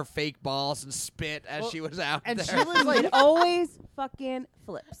scratched her fake balls and spit as Well, she was out and there. she was like, It always fucking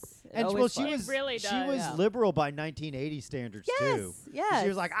flips. It and well, always she flips. was really she does. was Yeah. liberal by 1980 standards too. Yes. She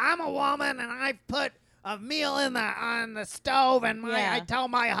was like, I'm a woman and I put a meal on the stove and Yeah. I tell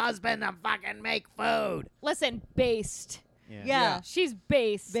my husband to fucking make food. Listen, based. Yeah. She's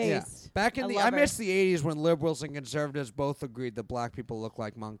based. Ba- Yeah. based. Back in I the, love I her. miss the '80s when liberals and conservatives both agreed that black people look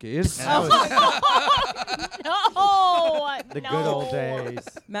like monkeys. And that was No. the no. good old days.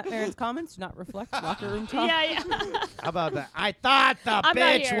 Matt Maron's comments do not reflect locker room talk. Yeah, yeah. How about that? I thought the I'm not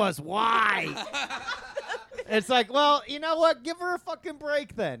bitch here. was white. It's like, well, you know what? Give her a fucking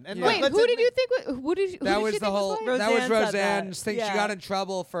break then. And Yeah. like, Wait, let's who did admit- you think? Who did? Who That did was she the think whole. Was white? That was Roseanne said that. Roseanne's thing. She Yeah. got in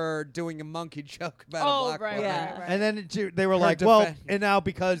trouble for doing a monkey joke about a Oh, black right, woman. Yeah. right. And then they were Her like, well, defense. and now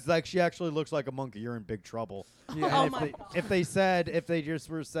because like she actually looks like a monkey, you're in big trouble. Yeah. Oh And my if they just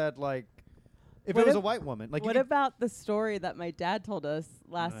were said like, if What it was if- a white woman, like What you could- about the story that my dad told us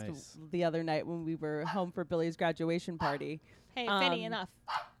Nice. the other night when we were home for Billy's graduation party? Hey, Finny, Um, enough.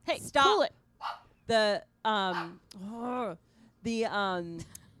 Hey, stop. cool it. The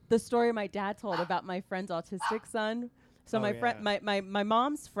the story my dad told about my friend's autistic son. So Oh, my friend, yeah. my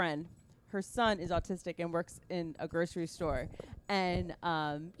mom's friend, her son is autistic and works in a grocery store, and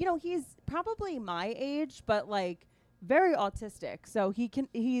he's probably my age, but like very autistic. So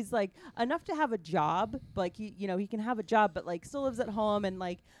he's like enough to have a job, like he can have a job, but like still lives at home, and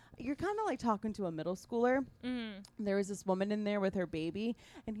like you're kind of like talking to a middle schooler. There was this woman in there with her baby,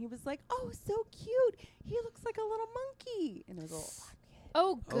 and he was like, "Oh, so cute. He looks like a little monkey." And it was a little black kid.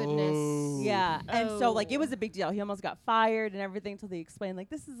 Oh goodness. Oh. Yeah, and so like it Oh. was a big deal. He almost got fired and everything until they explained like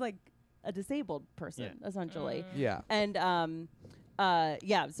this is like a disabled person essentially. Yeah. And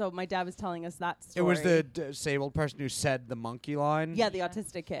so my dad was telling us that It story. was the disabled person who said the monkey line. the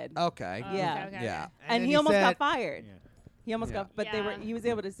autistic kid. Okay. Oh, Yeah. okay, okay, Yeah. okay. And then he almost said- got fired. Yeah. He almost Yeah. got, but Yeah. he was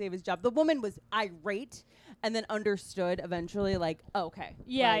able to save his job. The woman was irate, and then understood eventually, like, okay,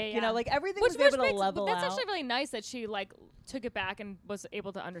 Yeah, like, yeah, you know, yeah. like everything Which was able to makes, level but that's out. actually really nice that she like took it back and was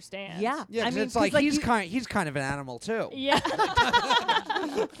able to understand. Yeah, Yeah, I 'cause mean, it's like, 'cause, he's kind of an animal too. Yeah.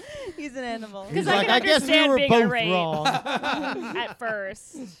 he's an animal. He's I like, can I guess we understand were being both irate." wrong. At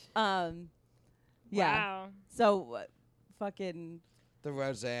first. Yeah. Wow. So, fucking The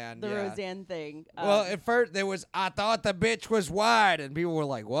Roseanne. the yeah. Roseanne thing. Well, at first there was, I thought the bitch was white, and people were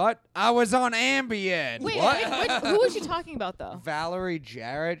like, "What? I was on Ambien." Wait, what? who was she talking about though? Valerie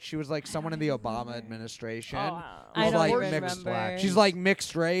Jarrett. She was like someone in the Obama administration. Oh, wow. I who's, don't like even mixed remember. She's like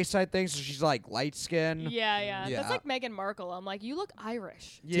mixed race, I think. So she's like light skin. Yeah. Yeah. That's like Meghan Markle. I'm like, you look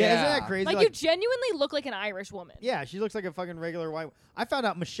Irish. Yeah, isn't that crazy? Like, you genuinely look like an Irish woman. Yeah, she looks like a fucking regular white. I found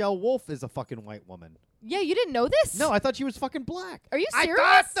out Michelle Wolf is a fucking white woman. Yeah, you didn't know this? No, I thought she was fucking black. Are you I serious?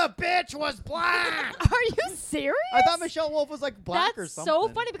 thought the bitch was black. Are you serious? I thought Michelle Wolf was like black or That's something. so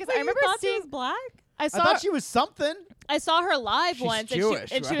funny because Wait, I you remember thought she seeing. was black. I I saw. thought she was something. I saw her live She's once,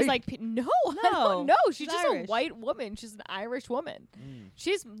 Jewish, and she was right? like, "No, I No, don't know. She's she's just Irish. a white woman. She's an Irish woman.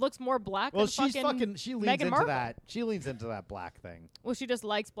 She's looks more black Well, than she's fucking. she leans Meghan into Markle. that. She leans into that black thing. Well, she just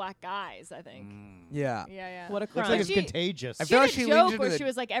likes black guys. I think. Yeah. Yeah. What a Looks crime. like it's She- contagious. I She feel had like a she leans joke into where the- she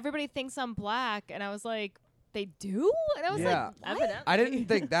was like, "Everybody thinks I'm black," and I was like, "They do?" And I was Yeah. like, "Evidently." I didn't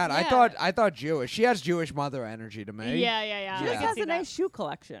think that. Yeah. I thought Jewish. She has Jewish mother energy to me. Yeah. She Yeah. I just can has see a that. nice shoe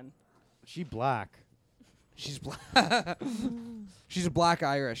collection. She black. She's black. She's a black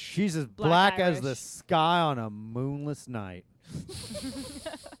Irish. She's as Black black as the Irish. sky on a moonless night.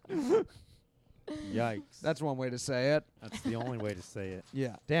 Yikes. That's one way to say it. That's the only way to say it.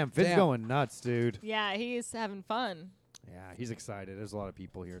 Yeah. Damn, Finn's Damn. going nuts, dude. Yeah, he's having fun. Yeah, he's excited. There's a lot of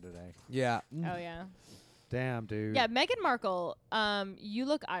people here today. Yeah. Oh yeah. Damn, dude. Yeah, Meghan Markle. You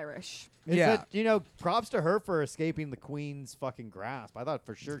look Irish. It's Yeah. props to her for escaping the Queen's fucking grasp. I thought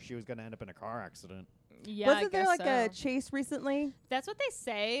for sure she was going to end up in a car accident. Yeah, I Wasn't there guess like a so. chase recently? That's what they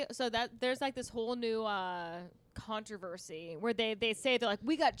say. So that there's like this whole new controversy where they say they're like,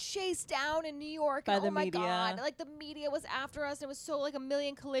 we got chased down in New York By and the oh my media. god, like the media was after us and it was so like a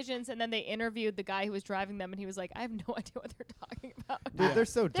million collisions, and then they interviewed the guy who was driving them and he was like, I have no idea what they're talking about. Dude, they're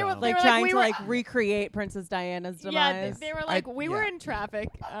so They were dumb. like- Like trying we to were- like recreate Princess Diana's Yeah, demise. they were like, we were yeah. in traffic.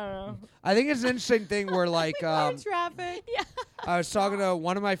 I don't know. I think it's an interesting thing where like We were in traffic. Yeah. I was talking to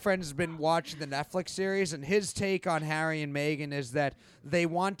one of my friends who's been watching the Netflix series, and his take on Harry and Meghan is that they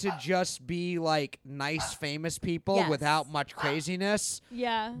want to just be like nice, famous people Yes. without much craziness.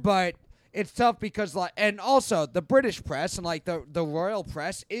 Yeah. But it's tough because like, and also the British press and like the royal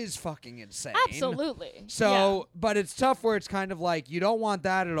press is fucking insane. Absolutely. So, but it's tough where it's kind of like you don't want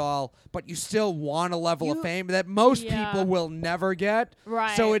that at all, but you still want a level of fame that most people will never get.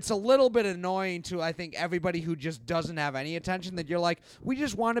 Right. So it's a little bit annoying to, I think, everybody who just doesn't have any attention that you're like, we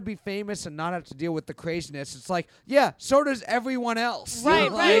just want to be famous and not have to deal with the craziness. It's like, yeah, so does everyone else.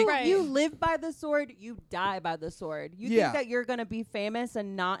 Right, Like, right. You live by the sword, you die by the sword. You Yeah. think that you're going to be famous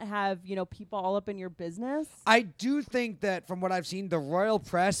and not have, people all up in your business? I do think that from what I've seen, the royal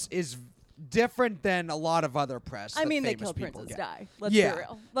press is different than a lot of other press. I that mean, they famous kill people Princess get. Di. Let's Yeah. be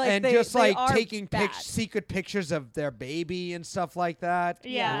real. And they, just they like are taking bad. secret pictures of their baby and stuff like that.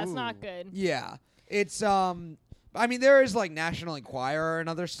 Yeah, it's Ooh. not good. Yeah. It's I mean, there is like National Enquirer and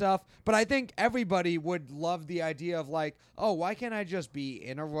other stuff, but I think everybody would love the idea of like, oh, why can't I just be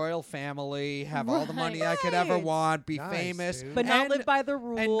in a royal family, have all the money I could ever Right. want, be Nice, famous, dude. But not and- live by the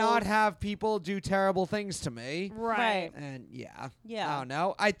rules. and not have people do terrible things to me. Right. And yeah. Yeah. I don't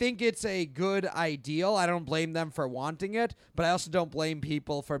know. I think it's a good ideal. I don't blame them for wanting it, but I also don't blame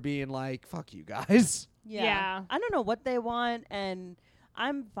people for being like, fuck you guys. Yeah. I don't know what they want, and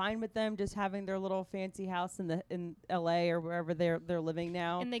I'm fine with them just having their little fancy house in LA or wherever they're living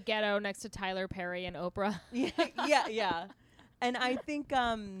now. In the ghetto next to Tyler Perry and Oprah. yeah. And I think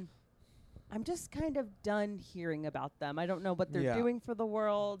I'm just kind of done hearing about them. I don't know what they're Yeah. doing for the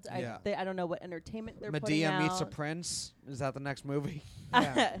world. Yeah. I don't know what entertainment they're putting Medea out. meets a prince. Is that the next movie?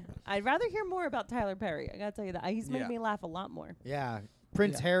 Yeah. I'd rather hear more about Tyler Perry. I gotta tell you that he's made Yeah. me laugh a lot more. Yeah.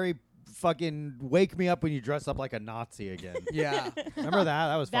 Prince Yeah. Harry, fucking wake me up when you dress up like a Nazi again. Yeah. Remember that?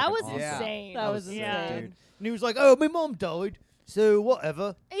 That was That fucking was awesome. Yeah. insane. That was sick, yeah. dude. And he was like, "Oh, my mom died, so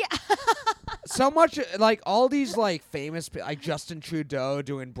whatever." Yeah. So much like all these like famous like Justin Trudeau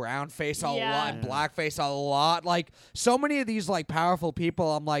doing brown face a lot Yeah. and blackface a lot. Like so many of these like powerful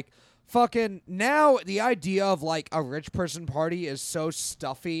people, I'm like, fucking now the idea of like a rich person party is so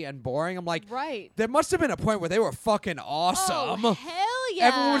stuffy and boring. I'm like, Right. there must have been a point where they were fucking awesome. Oh, hell yeah.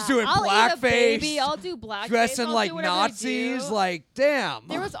 Everyone was doing I'll eat a blackface, baby, I'll do blackface. dressing I'll like do whatever I Nazis. do. Like, damn.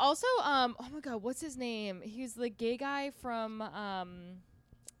 There was also oh my god, what's his name? He's the gay guy from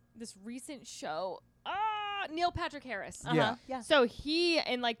this recent show. Neil Patrick Harris. Yeah. Yeah. So he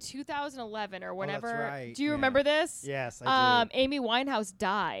in like 2011 or whenever. right. Do you Yeah. remember this? Yes, I do. Amy Winehouse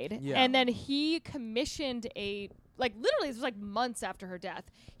died, Yeah. and then he commissioned literally this was like months after her death.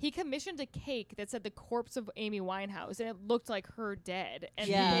 He commissioned a cake that said the corpse of Amy Winehouse, and it looked like her dead. And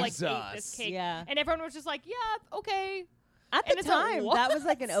people like ate this Jesus. cake, Yeah. and everyone was just like, "Yeah, okay." At And the it's like, time, that was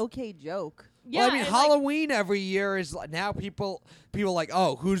like an okay joke. Yeah, well, I mean, and, like, Halloween every year is like, now people like,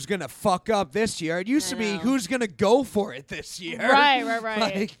 oh, who's gonna fuck up this year? It used I to be know. who's gonna go for it this year. Right.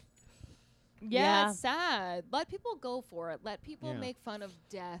 Like, Yeah, Yeah. it's sad. Let people go for it. Let people Yeah. make fun of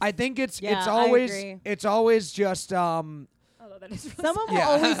death. I think it's Yeah, I always agree. it's always just Although that is really Someone will Yeah.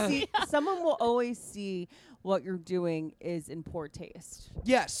 always see. Someone will always see what you're doing is in poor taste.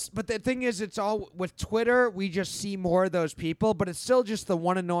 yes, but the thing is, it's all with Twitter. We just see more of those people, but it's still just the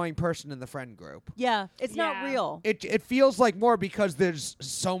one annoying person in the friend group. Yeah, it's not Yeah. real. It feels like more because there's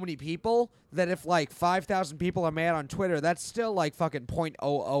so many people that if like 5,000 people are mad on Twitter, that's still like fucking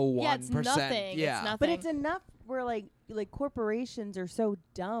 0.001%. Yeah, it's nothing. Yeah. It's nothing. But it's enough where like corporations are so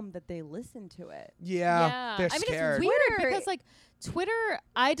dumb that they listen to it. Yeah, they're I mean, scared. it's weird Twitter- because like Twitter,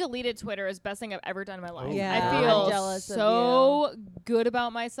 I deleted Twitter as best thing I've ever done in my life. Oh, Yeah, I I'm feel jealous of so good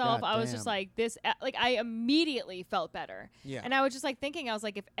about myself. God I was just damn. like this, like I immediately felt better. Yeah. And I was just like thinking, I was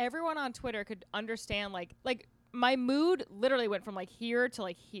like, if everyone on Twitter could understand, like my mood literally went from like here to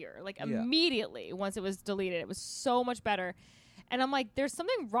like here, like Yeah. immediately once it was deleted. It was so much better. And I'm like, there's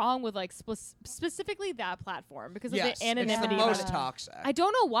something wrong with like specifically that platform because of yes, the anonymity. it's the of most it. toxic. I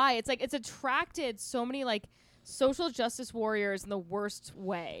don't know why. It's like it's attracted so many like social justice warriors in the worst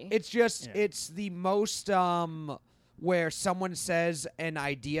way. It's just Yeah. it's the most where someone says an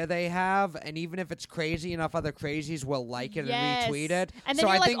idea they have, and even if it's crazy enough, other crazies will like it Yes. and retweet it. And then so you're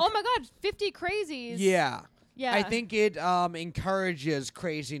I like, think, oh my god, 50 crazies. yeah. Yeah. I think it encourages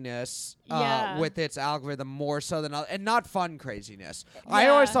craziness Yeah. with its algorithm more so than and not fun craziness. I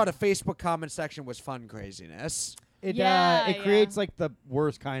always Yeah. thought a Facebook comment section was fun craziness. It creates like the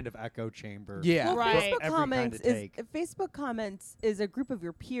worst kind of echo chamber. Yeah. Well, Right. Facebook comments is a group of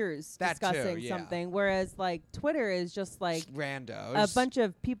your peers That too, discussing yeah. something, whereas like Twitter is just like randos. a bunch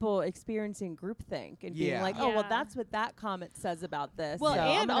of people experiencing groupthink and being Yeah. like, oh, well, Yeah. that's what that comment says about this. Well, so I'm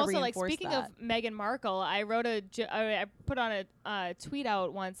and gonna also like reinforce speaking that. of Meghan Markle, I wrote I put on a tweet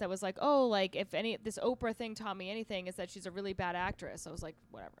out once that was like, oh, like if this Oprah thing taught me anything, is that she's a really bad actress. I was like,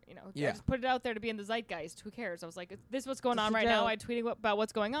 whatever, I Yeah. just put it out there to be in the zeitgeist. Who cares? I was like, this is what's going Just on a right now. joke. I tweeted about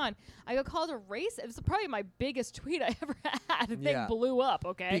what's going on. I got called a racist. It was probably my biggest tweet I ever had. The Yeah. thing blew up.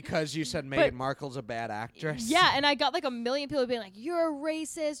 Okay. Because you said Meghan Markle's a bad actress. Yeah, and I got like a million people being like, "You're a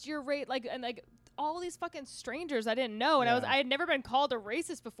racist. You're like all these fucking strangers I didn't know, and Yeah. I had never been called a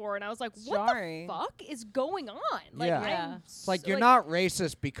racist before, and I was like, "What Sorry. the fuck is going on?" Like, Yeah. Yeah. I'm It's like you're not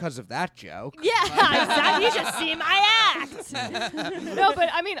racist because of that joke. Yeah, exactly. You should see my act. No, but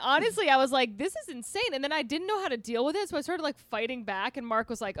I mean, honestly, I was like, "This is insane," and then I didn't know how to deal with it, so I started like fighting back. And Mark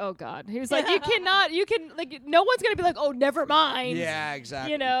was like, "Oh God," he was like, "You can like, no one's gonna be like, oh, never mind." Yeah,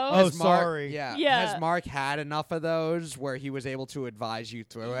 exactly. You know? Oh, Has Mark- sorry. Yeah. Yeah. Has Mark had enough of those where he was able to advise you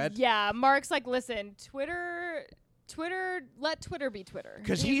through it? Yeah, Mark's like, listen, Twitter, let Twitter be Twitter.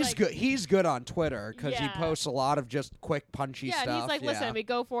 Because And he's like, good. He's good on Twitter because he Yeah. posts a lot of just quick, punchy Yeah, stuff. and he's like, listen, yeah. we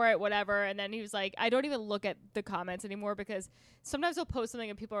go for it, whatever. And then he was like, I don't even look at the comments anymore because sometimes he'll post something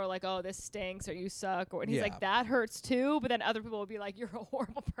and people are like, oh, this stinks or you suck. And he's Yeah. like, that hurts too. But then other people will be like, you're a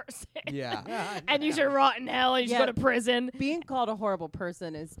horrible person. Yeah. And you should rot in hell and you should Yeah. go to prison. Being called a horrible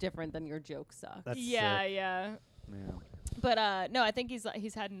person is different than your joke sucks. That's Yeah, sick. yeah. Yeah. But no, I think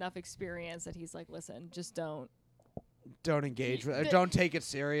he's had enough experience that he's like, listen, just don't. Don't engage with it. The- Don't take it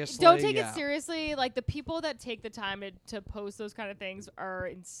seriously. Don't take yeah. it seriously. Like the people that take the time to post those kind of things are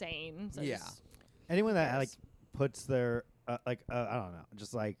insane. So Yeah. just- Anyone that Yes. like puts their I don't know,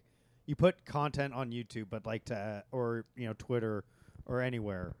 just like you put content on YouTube, but like to or Twitter or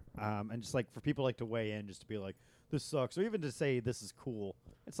anywhere, and just like for people like to weigh in, just to be like this sucks, or even to say this is cool.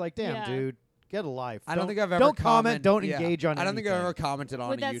 It's like, damn, Yeah. dude, get a life. I don't think I've ever don't comment. Don't yeah. engage on. I don't think I've anything. ever commented on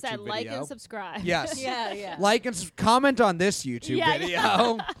With a that YouTube said, video. like and subscribe. Yes. Yeah, yeah. Like and comment on this YouTube Yeah, video.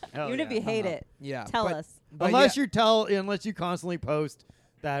 Hell Even if yeah. you hate it, Yeah. tell but, us. but Unless yeah, you constantly post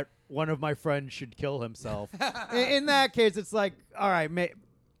that one of my friends should kill himself. in that case, it's like, all right,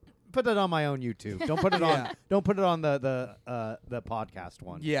 put that on my own YouTube. Don't put it Yeah. on. Don't put it on the podcast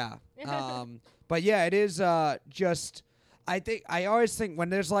one. Yeah. But yeah, it is just. I always think when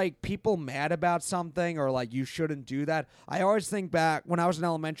there's like people mad about something or like you shouldn't do that. I always think back when I was in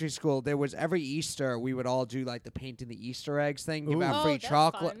elementary school. There was every Easter we would all do like the painting the Easter eggs thing, give Ooh. out Oh, free that's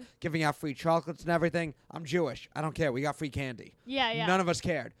chocolate, fun. giving out free chocolates and everything. I'm Jewish. I don't care. We got free candy. Yeah, yeah. None of us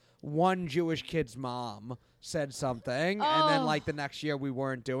cared. One Jewish kid's mom said something, and then Oh. like the next year we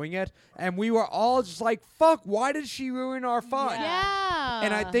weren't doing it, and we were all just like, "Fuck! Why did she ruin our fun?" Yeah.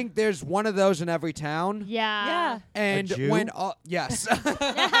 And I think there's one of those in every town. Yeah. Yeah. And Jew? when yes,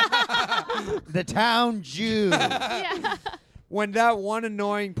 The town Jew. Yeah. when that one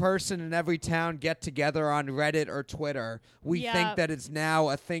annoying person in every town get together on Reddit or Twitter, we Yeah. think that it's now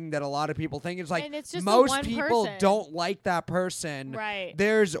a thing that a lot of people think. It's like And it's just the most one people person. don't like that person. Right.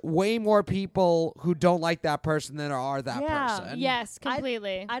 There's way more people who don't like that person than there are that Yeah. person. Yes,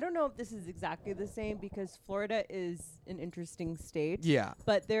 completely. I don't know if this is exactly the same because Florida is an interesting state. Yeah.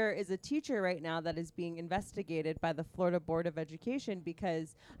 But there is a teacher right now that is being investigated by the Florida Board of Education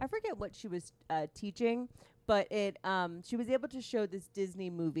because I forget what she was teaching, but she was able to show this Disney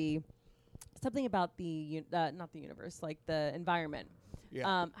movie, something about the not the universe, like the environment. Yeah.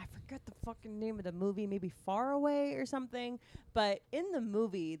 I forget the fucking name of the movie, maybe Far Away or something. But in the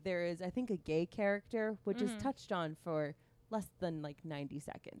movie, there is, I think, a gay character, which is touched on for less than like 90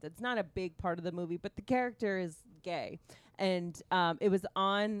 seconds. It's not a big part of the movie, but the character is gay. And it was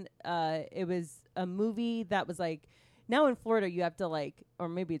a movie that was like, now in Florida, you have to like, or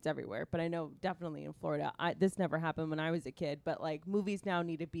maybe it's everywhere, but I know definitely in Florida, this never happened when I was a kid, but like movies now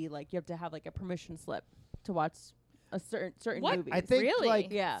need to be like, you have to have like a permission slip to watch a certain What? movies. I think Really? like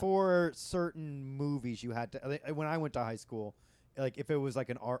Yeah. for certain movies you had to when I went to high school, like if it was like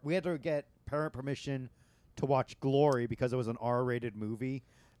an R, we had to get parent permission to watch Glory because it was an R-rated movie,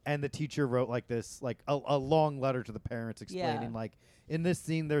 and the teacher wrote like this like a long letter to the parents explaining like in this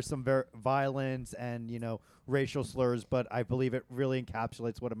scene there's some violence and racial slurs, but I believe it really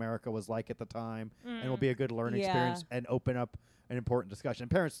encapsulates what America was like at the time and will be a good learning experience and open up an important discussion.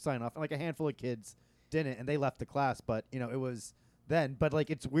 And parents sign off, and like a handful of kids didn't, and they left the class, but it was then. But like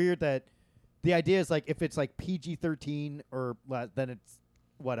it's weird that the idea is like if it's like PG-13 or then it's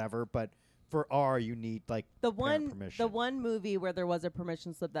whatever, but for R you need like the parent one permission. movie where there was a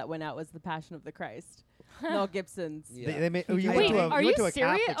permission slip that went out was The Passion of the Christ. Mel Gibson's. Yeah. They made. You Wait, went to a, are you went you to a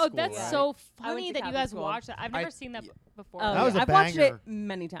serious? Catholic Oh, school, that's right? so I went funny to that you Catholic guys school. watched that. I've never seen that before. Oh, That was a I've watched banger. it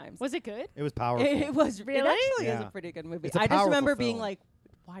many times. Was it good? It was powerful. It was Really? It actually is Yeah. a pretty good movie. It's a I just powerful remember being film. like,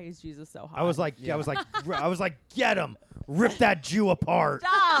 "Why is Jesus so hot?" I was like, Yeah. I was like, get him, rip that Jew apart,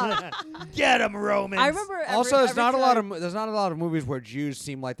 "Stop!" get him, Romans. I remember. Also, every there's not a time- lot of there's not a lot of movies where Jews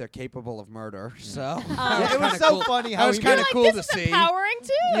seem like they're capable of murder. So Yeah, it was kinda so cool. funny That how was he kind You're of like, cool this to is see. empowering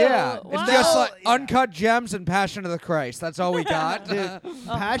too. Yeah, Wow. it's just like Yeah. Uncut Gems and Passion of the Christ. That's all we got. Dude,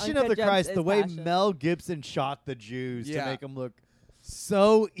 Passion of Uncut the Gems Christ, the is way Passion. Mel Gibson shot the Jews Yeah. to make them look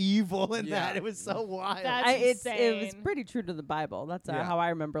so evil in Yeah. that. It was so wild. That's it was insane. pretty true to the Bible. That's Yeah. how I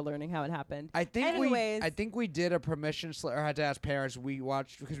remember learning how it happened. I think Anyways. we did a permission slip or had to ask parents. We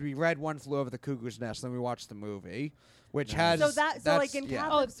watched because we read One Flew Over the Cuckoo's Nest, then we watched the movie, which Nice. has So like that's- in yeah.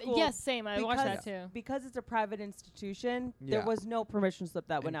 Catholic Oh, school, yes, same. I watched that too. because it's a private institution. Yeah. There was no permission slip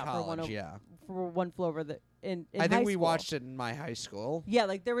that went in out college, yeah. for One Flew Over the in I think high we school. watched it in my high school. Yeah,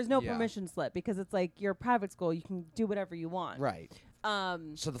 like there was no Yeah. permission slip because it's like you're a private school. You can do whatever you want. Right.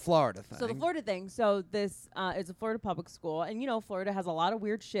 Um. So the Florida thing. So the Florida thing. So this is a Florida public school, and Florida has a lot of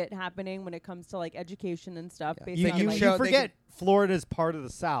weird shit happening when it comes to like education and stuff. Yeah. Based you on, can you, like, show- you they forget Florida's part of the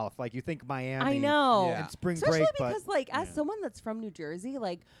South. Like you think Miami. I know. Yeah. And spring Especially break, because but like as yeah. someone that's from New Jersey,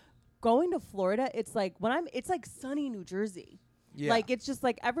 like going to Florida, it's like it's like sunny New Jersey. yeah. Like it's just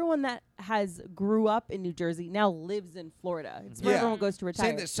like everyone that has grew up in New Jersey now lives in Florida. It's where Yeah. everyone goes to retire.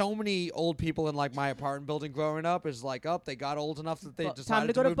 saying that so many old people in like my apartment building growing up is like, they got old enough that they Well, decided time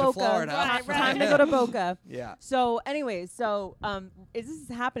to go to move Boca. Florida. Right, right. Time to go to Boca. Yeah. So, anyways, this is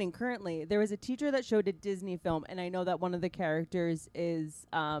happening currently. There was a teacher that showed a Disney film, and I know that one of the characters is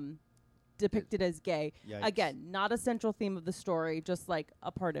depicted as gay. Yikes. Again, not a central theme of the story, just like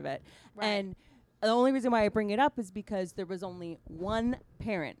a part of it. Right. And the only reason why I bring it up is because there was only one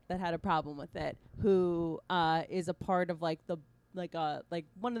parent that had a problem with it, who is a part of like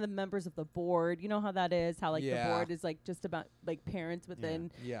one of the members of the board. You know how that is, how like Yeah. the board is like just about like parents within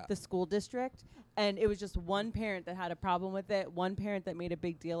Yeah. the school district. And it was just one parent that had a problem with it, one parent that made a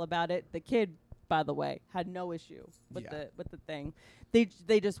big deal about it. The kid, by the way, had no issue with Yeah. the thing.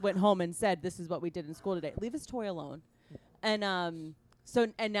 They just went home and said, "This is what we did in school today. Leave his toy alone." And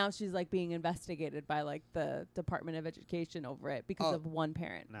and now she's like being investigated by like the Department of Education over it because Oh. of one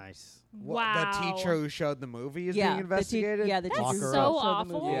parent. Nice. Wow. The teacher who showed the movie is Yeah, being investigated. the That's teacher who so showed the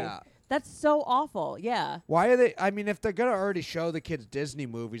awful. movie. Yeah. That's so awful. Yeah. Why are they? I mean, if they're gonna already show the kids Disney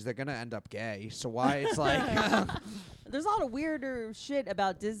movies, they're gonna end up gay. So why? It's like, There's a lot of weirder shit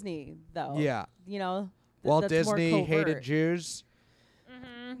about Disney, though. yeah. that's Walt more Disney hated covert. Jews.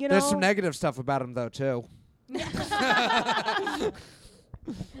 Mm-hmm. You There's know? some negative stuff about him though too.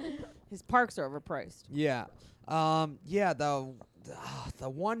 His parks are overpriced. Yeah. Yeah. The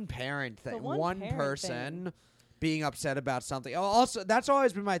one parent thing, The one parent person being upset about something. Also, that's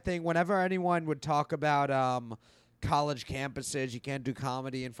always been my thing. Whenever anyone would talk about college campuses, you can't do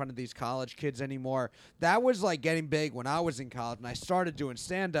comedy in front of these college kids anymore. That was like getting big when I was in college, and I started doing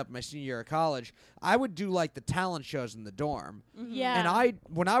stand up my senior year of college. I would do like the talent shows in the dorm. Yeah. And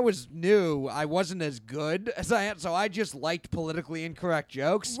when I was new, I wasn't as good as I am, so I just liked politically incorrect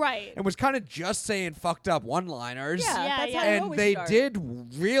jokes. Right. And was kind of just saying fucked up one-liners. Yeah, Yeah, that's yeah. how you And always they start. did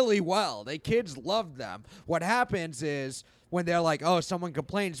really well. The kids loved them. What happens is when they're like, oh, someone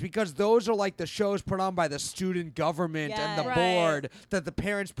complains, because those are like the shows put on by the student government and the Yes. Right. board that the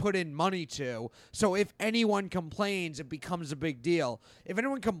parents put in money to. So if anyone complains, it becomes a big deal. If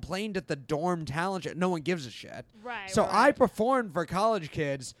anyone complained at the dorm talent show, no one gives a shit. Right. So right. I performed for college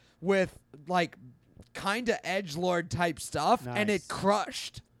kids with like kind of edgelord type stuff, and Nice. it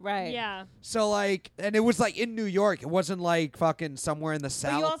crushed. Right. Yeah. So like, and it was like in New York. It wasn't like fucking somewhere in the But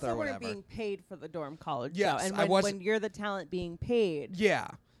South you also or weren't whatever. being paid for the dorm college Yes, show. And I when, wasn't- when you're the talent being paid. Yeah,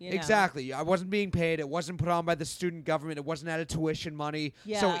 you know. exactly. I wasn't being paid. It wasn't put on by the student government. It wasn't out of tuition money.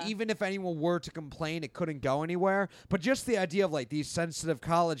 So Yeah. even if anyone were to complain, it couldn't go anywhere. But just the idea of like these sensitive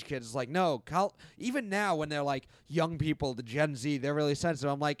college kids, is like no, even now when they're like young people, the Gen Z, they're really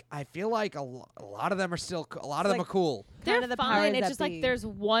sensitive. I'm like, I feel like a lot of them are still, a lot of them like- are cool. They're Kind of the powers fine. It's that just be. like there's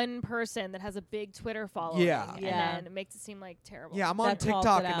one person that has a big Twitter following. Yeah. And Yeah. then it makes it seem like terrible. Yeah, I'm on That calls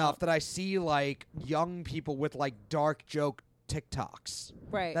TikTok it enough out. that I see like young people with like dark joke TikToks.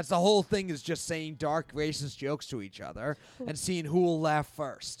 Right. That's the whole thing, is just saying dark racist jokes to each other and seeing who will laugh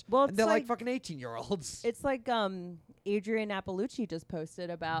first. Well, and it's they're like like- fucking 18-year-olds. It's like Adrienne Appalucci just posted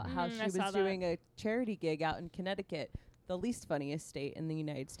about how I she was saw that. doing a charity gig out in Connecticut. the least funniest state in the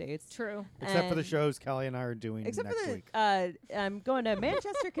United States. True. Except for the And- shows Kelly and I are doing Except next for the, week. I'm going to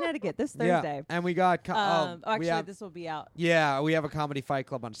Manchester, Connecticut this Yeah. Thursday. And we got Actually, we have, this will be out. we have a comedy fight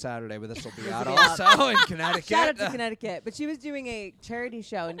club on Saturday, but this will be out will be out. also in Connecticut. Shout out to Connecticut. But she was doing a charity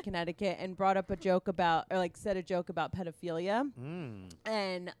show in Connecticut and brought up a joke about, or like said a joke about pedophilia.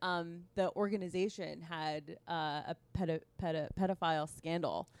 And the organization had a pedophile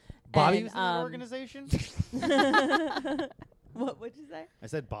scandal. Bobby And, was in that organization? What'd you say? I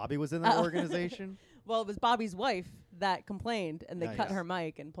said Bobby was in that Oh. organization. Well, it was Bobby's wife that complained, and they cut Nice. her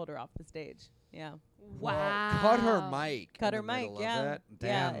mic and pulled her off the stage. Yeah, Wow. Cut her mic. cut in her the mic. middle of Yeah, it.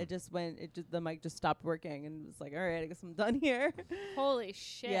 yeah. Damn. It just went. The mic just stopped working, and it was like, all right, I guess I'm done here. Holy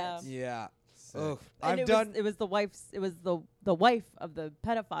shit. Yeah. Yeah. Sick. Oof. And I've it done. Was, it was the wife's. It was the wife of the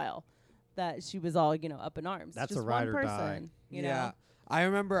pedophile that she was all up in arms. That's a just ride one or person. die. You yeah. know. I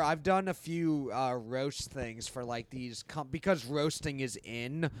remember I've done a few roast things for like these because roasting is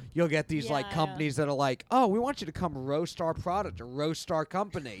in. You'll get these like Yeah. companies that are like, "Oh, we want you to come roast our product or roast our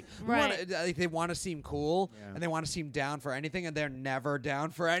company." Right. They want to seem cool Yeah. and they want to seem down for anything, and they're never down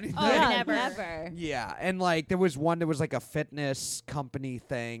for anything. Oh, Yeah, never. never. Yeah, and like there was one that was like a fitness company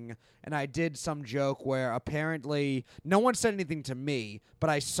thing, and I did some joke where apparently no one said anything to me, but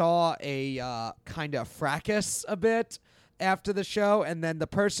I saw a kind of fracas a bit after the show, and then the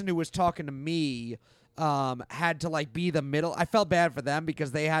person who was talking to me had to like be the middle. I felt bad for them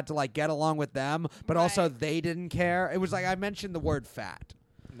because they had to like get along with them, but also Right. they didn't care. It was like I mentioned the word fat.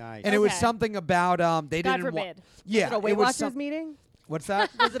 Nice. And it was Okay. something about they God didn't forbid. yeah, Was it a Weight was Watchers some- meeting? What's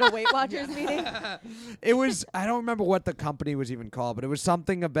that? Was it a Weight Watchers meeting? It was I don't remember what the company was even called, but it was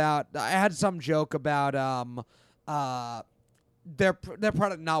something about I had some joke about their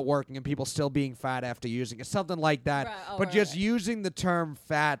product not working and people still being fat after using it, something like that. Right, oh, but right, just right. using the term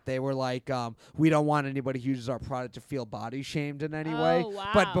fat, they were like, we don't want anybody who uses our product to feel body shamed in any way. Oh,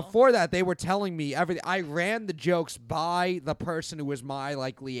 But wow. before that, they were telling me everything. I ran the jokes by the person who was my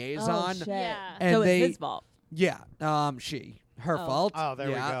like liaison. Oh, shit. Yeah. And so they it's his fault. Yeah, her Oh. fault. Oh, there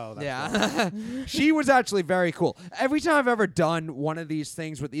we Yeah, go. That's yeah, she was actually very cool. Every time I've ever done one of these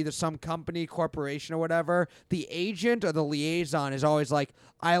things with either some company, corporation, or whatever, the agent or the liaison is always like,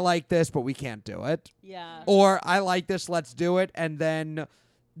 "I like this, but we can't do it," Yeah. or "I like this, let's do it," and then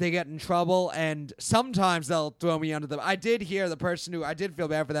they get in trouble, and sometimes they'll throw me under the. I did hear the person who I did feel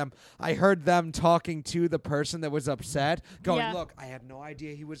bad for them. I heard them talking to the person that was upset, going, Yeah. "Look, I had no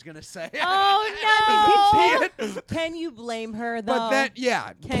idea he was gonna say." Oh no! Can you blame her though? But then,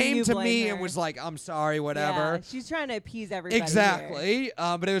 yeah, Can came you to blame me her? and was like, "I'm sorry, Yeah, whatever." she's trying to appease everybody. here. Exactly.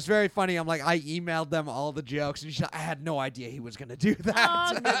 But it was very funny. I'm like, I emailed them all the jokes, and I had no idea he was gonna do Oh,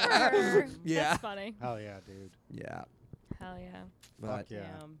 that. good for her. Yeah. That's funny. Hell yeah, dude. Yeah. Hell yeah. But Fuck yeah.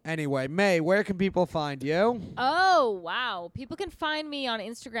 Damn. anyway, May, where can people find you? Oh, wow. People can find me on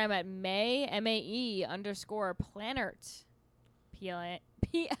Instagram at May, MAE _Planert. PLANERT.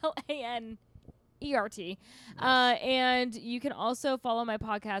 And you can also follow my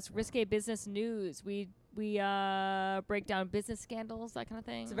podcast, Risque Business News. We break down business scandals, that kind of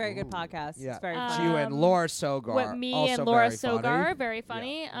thing. It's a very good Ooh. podcast. Yeah. It's very It's funny. you and Um, Laura Sogar. What me also and Laura very funny. Sogar, very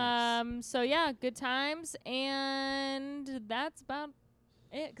funny. nice. So yeah, good times, and that's about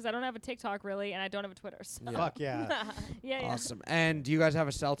it. Because I don't have a TikTok really, and I don't have a Twitter. So. Yeah. Fuck yeah. yeah. Awesome. And do you guys have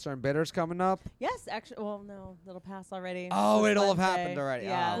a seltzer and bitters coming up? Yes, actually. Well, no, it'll pass already. Oh, It's it'll have Wednesday. happened already.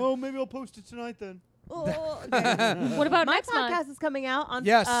 Yeah. Oh. Well, maybe I'll post it tonight then. Oh, okay. What about My next podcast month? is coming out on.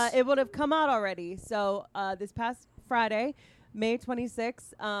 Yes. It would have come out already. So this past Friday, May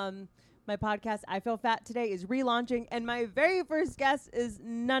 26th, my podcast "I Feel Fat Today" is relaunching, and my very first guest is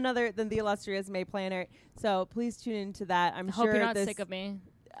none other than the illustrious May Planert. So please tune into that. I'm Hope sure you're not this. sick of me.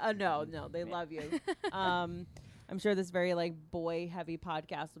 No, they love you. I'm sure this very like boy heavy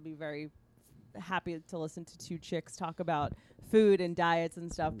podcast will be very happy to listen to two chicks talk about food and diets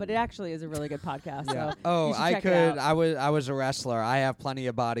and stuff. But it actually is a really good podcast. Yeah. So Oh, you should I check it could. out. I was a wrestler. I have plenty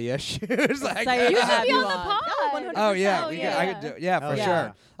of body issues. Like, Excited You to should have be you on the on. pod. Oh, 100%. Oh yeah, Oh, we yeah. I could do. Yeah, Hell for yeah.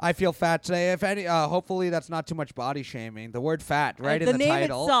 sure. I feel fat today. If any, hopefully that's not too much body shaming. The word "fat" right the in the name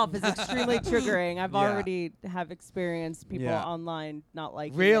title. itself is extremely triggering. I've Yeah. already have experienced people Yeah. online not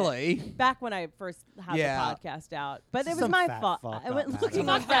liking it. Really? Back when I first had Yeah. the podcast out, but it was Some my fat fault. fuck I up went that looking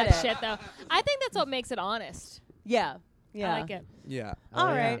one. on Fuck that Reddit. shit though. I think that's what makes it honest. Yeah, yeah. I like it. Yeah. Oh,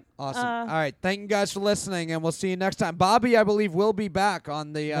 All yeah. right. Awesome. All right. Thank you guys for listening, and we'll see you next time. Bobby, I believe, will be back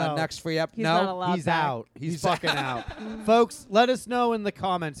on the No. next free up. He's No. not allowed He's back. out. He's He's fucking out. Folks, let us know in the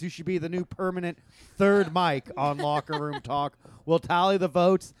comments who should be the new permanent third mic on Locker Room Talk. We'll tally the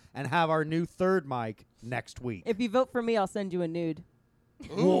votes and have our new third mic next week. If you vote for me, I'll send you a nude.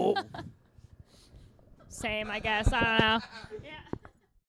 Ooh. same, I guess. I don't know. Yeah.